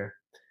career,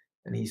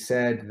 and he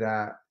said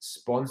that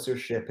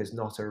sponsorship is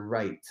not a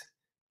right;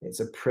 it's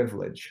a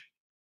privilege.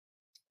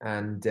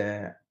 And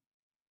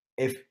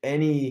if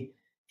any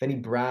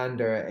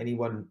brand or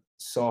anyone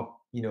saw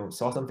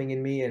something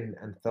in me and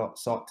thought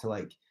sought to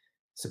like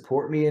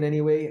support me in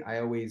any way, I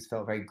always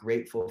felt very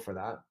grateful for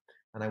that,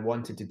 and I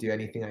wanted to do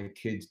anything I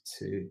could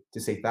to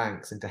say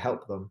thanks and to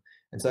help them.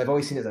 And so I've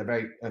always seen it as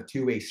a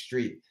two-way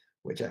street,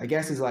 which I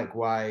guess is like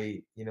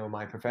why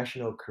my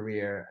professional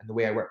career and the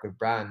way I work with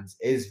brands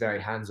is very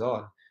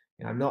hands-on.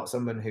 I'm not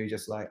someone who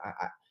just like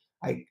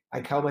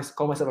I call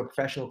myself a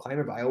professional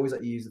climber, but I always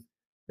like to use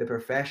the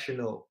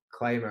professional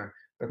climber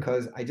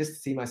because I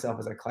just see myself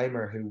as a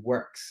climber who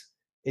works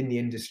in the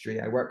industry.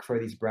 I work for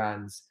these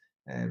brands.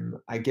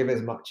 I give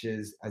as much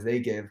as they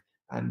give,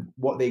 and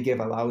what they give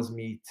allows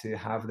me to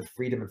have the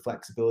freedom and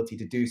flexibility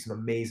to do some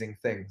amazing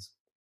things,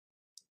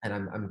 and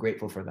I'm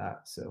grateful for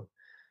that. So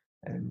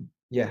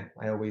yeah,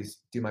 I always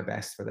do my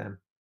best for them.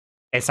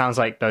 It sounds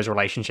like those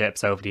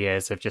relationships over the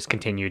years have just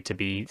continued to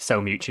be so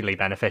mutually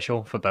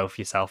beneficial for both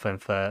yourself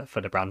and for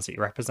the brands that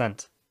you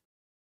represent.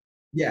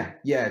 Yeah,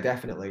 yeah,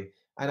 definitely.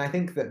 And I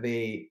think that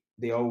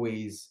they're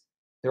always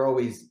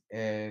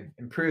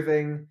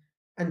improving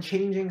and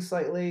changing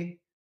slightly.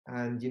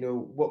 And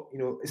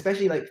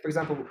especially like for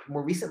example,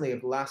 more recently,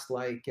 of the last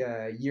like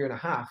year and a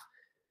half,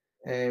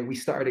 we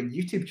started a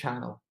YouTube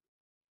channel,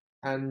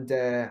 and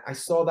I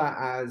saw that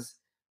as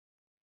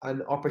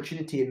an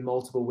opportunity in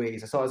multiple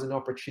ways. I saw it as an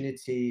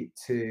opportunity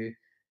to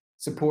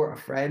support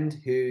a friend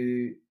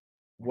who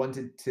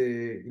wanted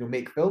to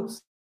make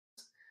films.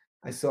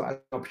 I saw it as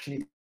an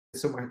opportunity to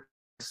support my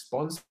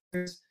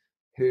sponsors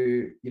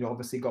who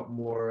obviously got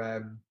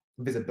more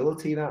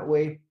visibility that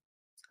way.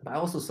 But I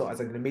also saw it as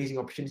like an amazing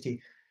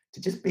opportunity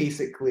to just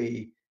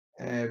basically,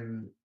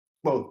 um,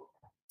 well,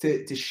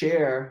 to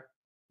share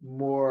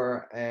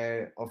more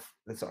of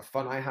the sort of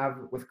fun I have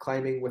with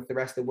climbing with the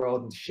rest of the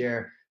world, and to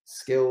share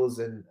skills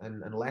and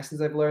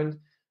lessons I've learned.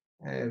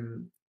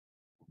 Um,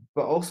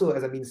 but also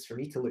as a means for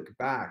me to look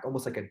back,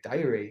 almost like a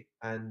diary,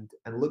 and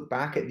look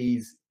back at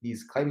these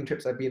climbing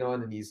trips I've been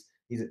on, and these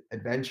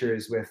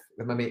adventures with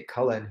my mate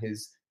Cullen,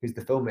 who's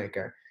the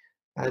filmmaker.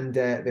 And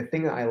the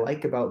thing that I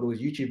like about those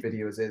YouTube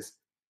videos is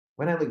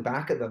when I look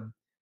back at them,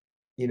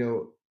 you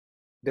know,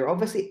 they're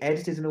obviously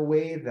edited in a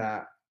way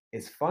that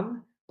is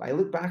fun, but I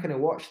look back and I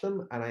watch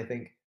them and I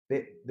think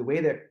the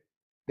way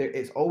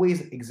it's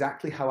always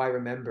exactly how I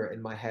remember it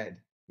in my head.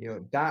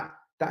 That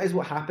is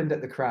what happened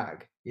at the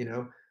crag.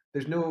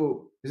 There's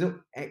no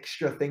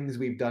extra things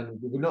we've done.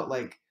 We've not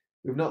like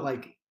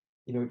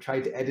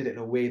tried to edit it in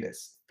a way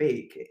that's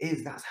fake.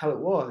 That's how it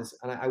was,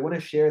 and I want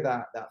to share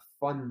that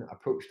fun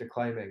approach to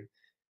climbing.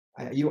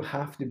 You don't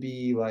have to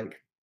be like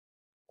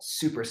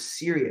super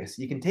serious.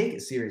 You can take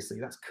it seriously.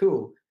 That's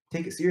cool.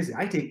 Take it seriously.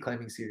 I take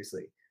climbing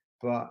seriously,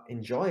 but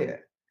enjoy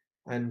it.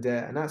 And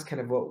that's kind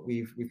of what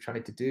we've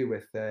tried to do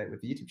with the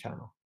YouTube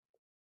channel.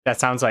 That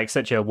sounds like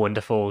such a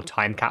wonderful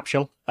time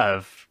capsule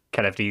of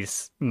kind of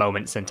these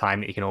moments in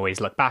time that you can always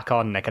look back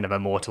on. And they're kind of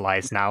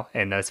immortalized now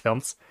in those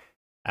films.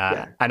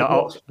 Yeah, And I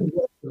watch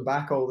them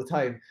back all the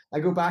time. I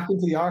go back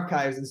into the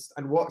archives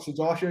and watch the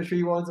Joshua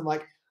Tree ones. I'm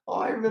like, oh,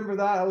 I remember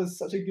that. That was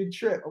such a good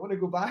trip. I want to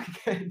go back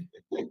again.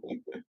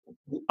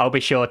 I'll be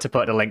sure to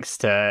put the links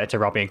to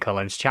Robbie and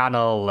Cullen's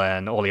channel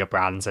and all your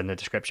brands in the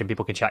description.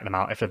 People can check them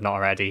out if they've not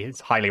already.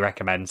 It's highly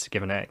recommend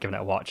giving it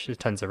a watch. There's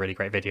tons of really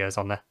great videos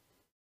on there.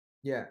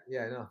 Yeah,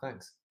 yeah, no,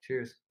 thanks.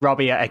 Cheers.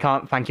 Robbie, I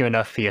can't thank you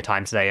enough for your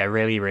time today. I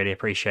really, really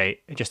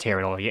appreciate just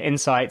hearing all your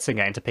insights and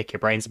getting to pick your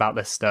brains about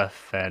this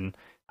stuff. And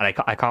I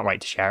can't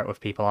wait to share it with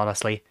people,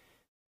 honestly.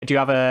 Do you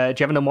have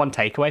an one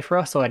takeaway for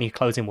us or any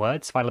closing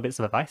words, final bits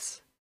of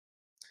advice?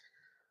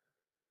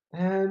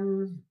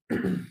 Um,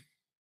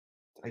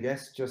 I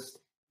guess just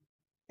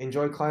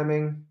enjoy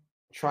climbing,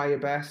 try your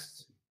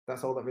best.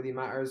 That's all that really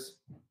matters.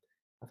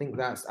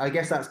 I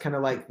guess that's kind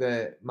of like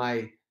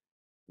my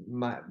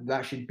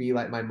that should be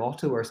like my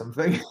motto or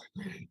something.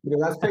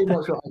 That's pretty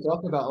much what I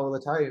talk about all the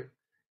time.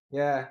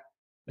 Yeah,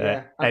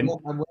 yeah. And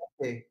I'm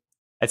lucky.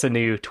 it's a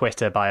new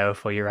Twitter bio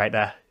for you right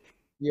there.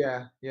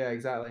 Yeah, yeah,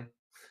 exactly.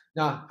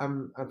 No,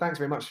 thanks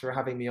very much for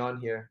having me on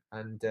here,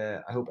 and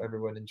I hope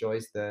everyone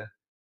enjoys the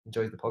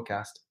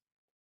podcast.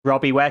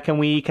 Robbie, where can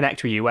we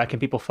connect with you? Where can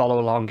people follow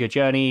along your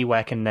journey?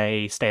 Where can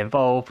they stay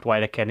involved?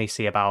 Where can they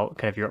see about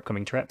kind of your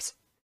upcoming trips?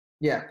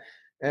 Yeah.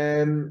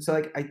 So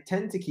like I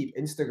tend to keep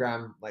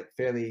Instagram like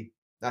fairly,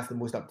 that's the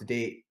most up to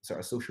date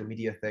sort of social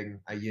media thing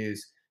I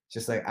use.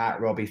 Just like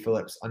at Robbie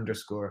Phillips _.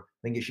 I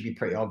think it should be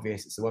pretty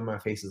obvious. It's the one where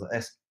my face is like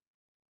this.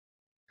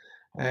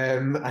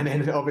 And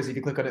then obviously if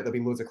you click on it, there'll be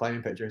loads of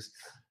climbing pictures.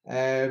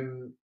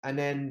 And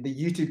then the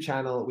YouTube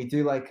channel, we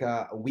do like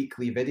a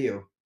weekly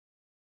video,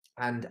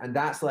 and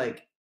that's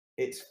like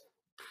it's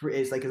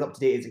it's like as up to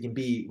date as it can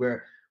be.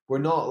 We're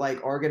not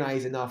like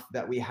organized enough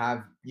that we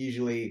have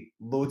usually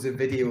loads of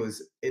videos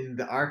in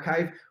the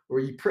archive.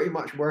 We're pretty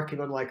much working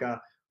on like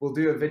a we'll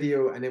do a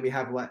video and then we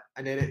have like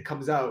and then it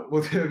comes out.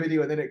 We'll do a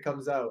video and then it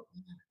comes out.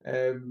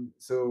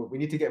 So we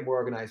need to get more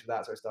organized with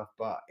that sort of stuff,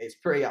 but it's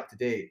pretty up to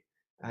date.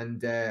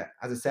 And as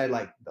I said,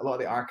 like a lot of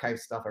the archive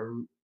stuff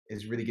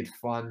is really good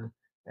fun.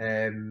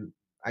 I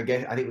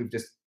think we've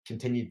just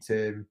continued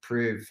to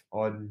improve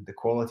on the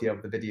quality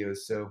of the videos.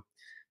 So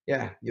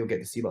yeah, you'll get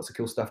to see lots of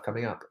cool stuff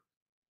coming up.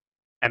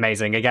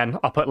 Amazing. Again,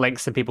 I'll put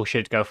links and people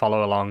should go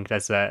follow along.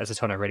 There's a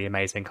ton of really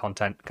amazing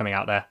content coming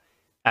out there.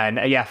 And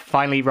yeah,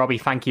 finally, Robbie,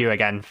 thank you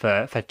again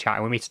for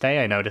chatting with me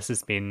today. I know this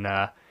has been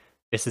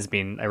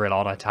a real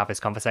honor to have this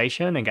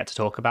conversation and get to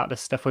talk about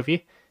this stuff with you.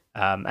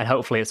 And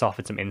hopefully, it's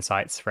offered some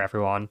insights for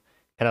everyone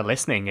kind of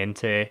listening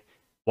into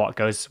what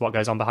goes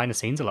on behind the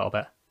scenes a little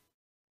bit.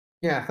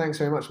 Yeah, thanks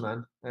very much,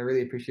 man. I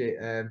really appreciate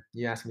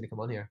you asking me to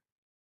come on here.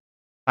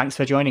 Thanks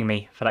for joining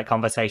me for that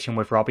conversation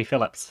with Robbie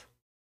Phillips.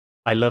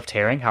 I loved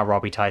hearing how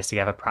Robbie ties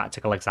together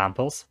practical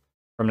examples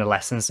from the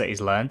lessons that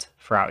he's learned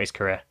throughout his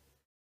career.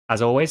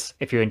 As always,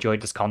 if you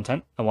enjoyed this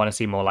content and want to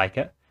see more like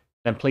it,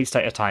 then please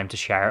take the time to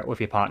share it with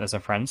your partners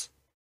and friends,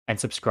 and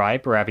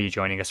subscribe wherever you're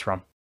joining us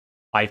from.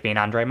 I've been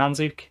Andrei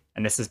Manzuk,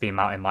 and this has been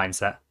Mountain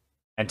Mindset.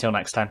 Until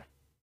next time.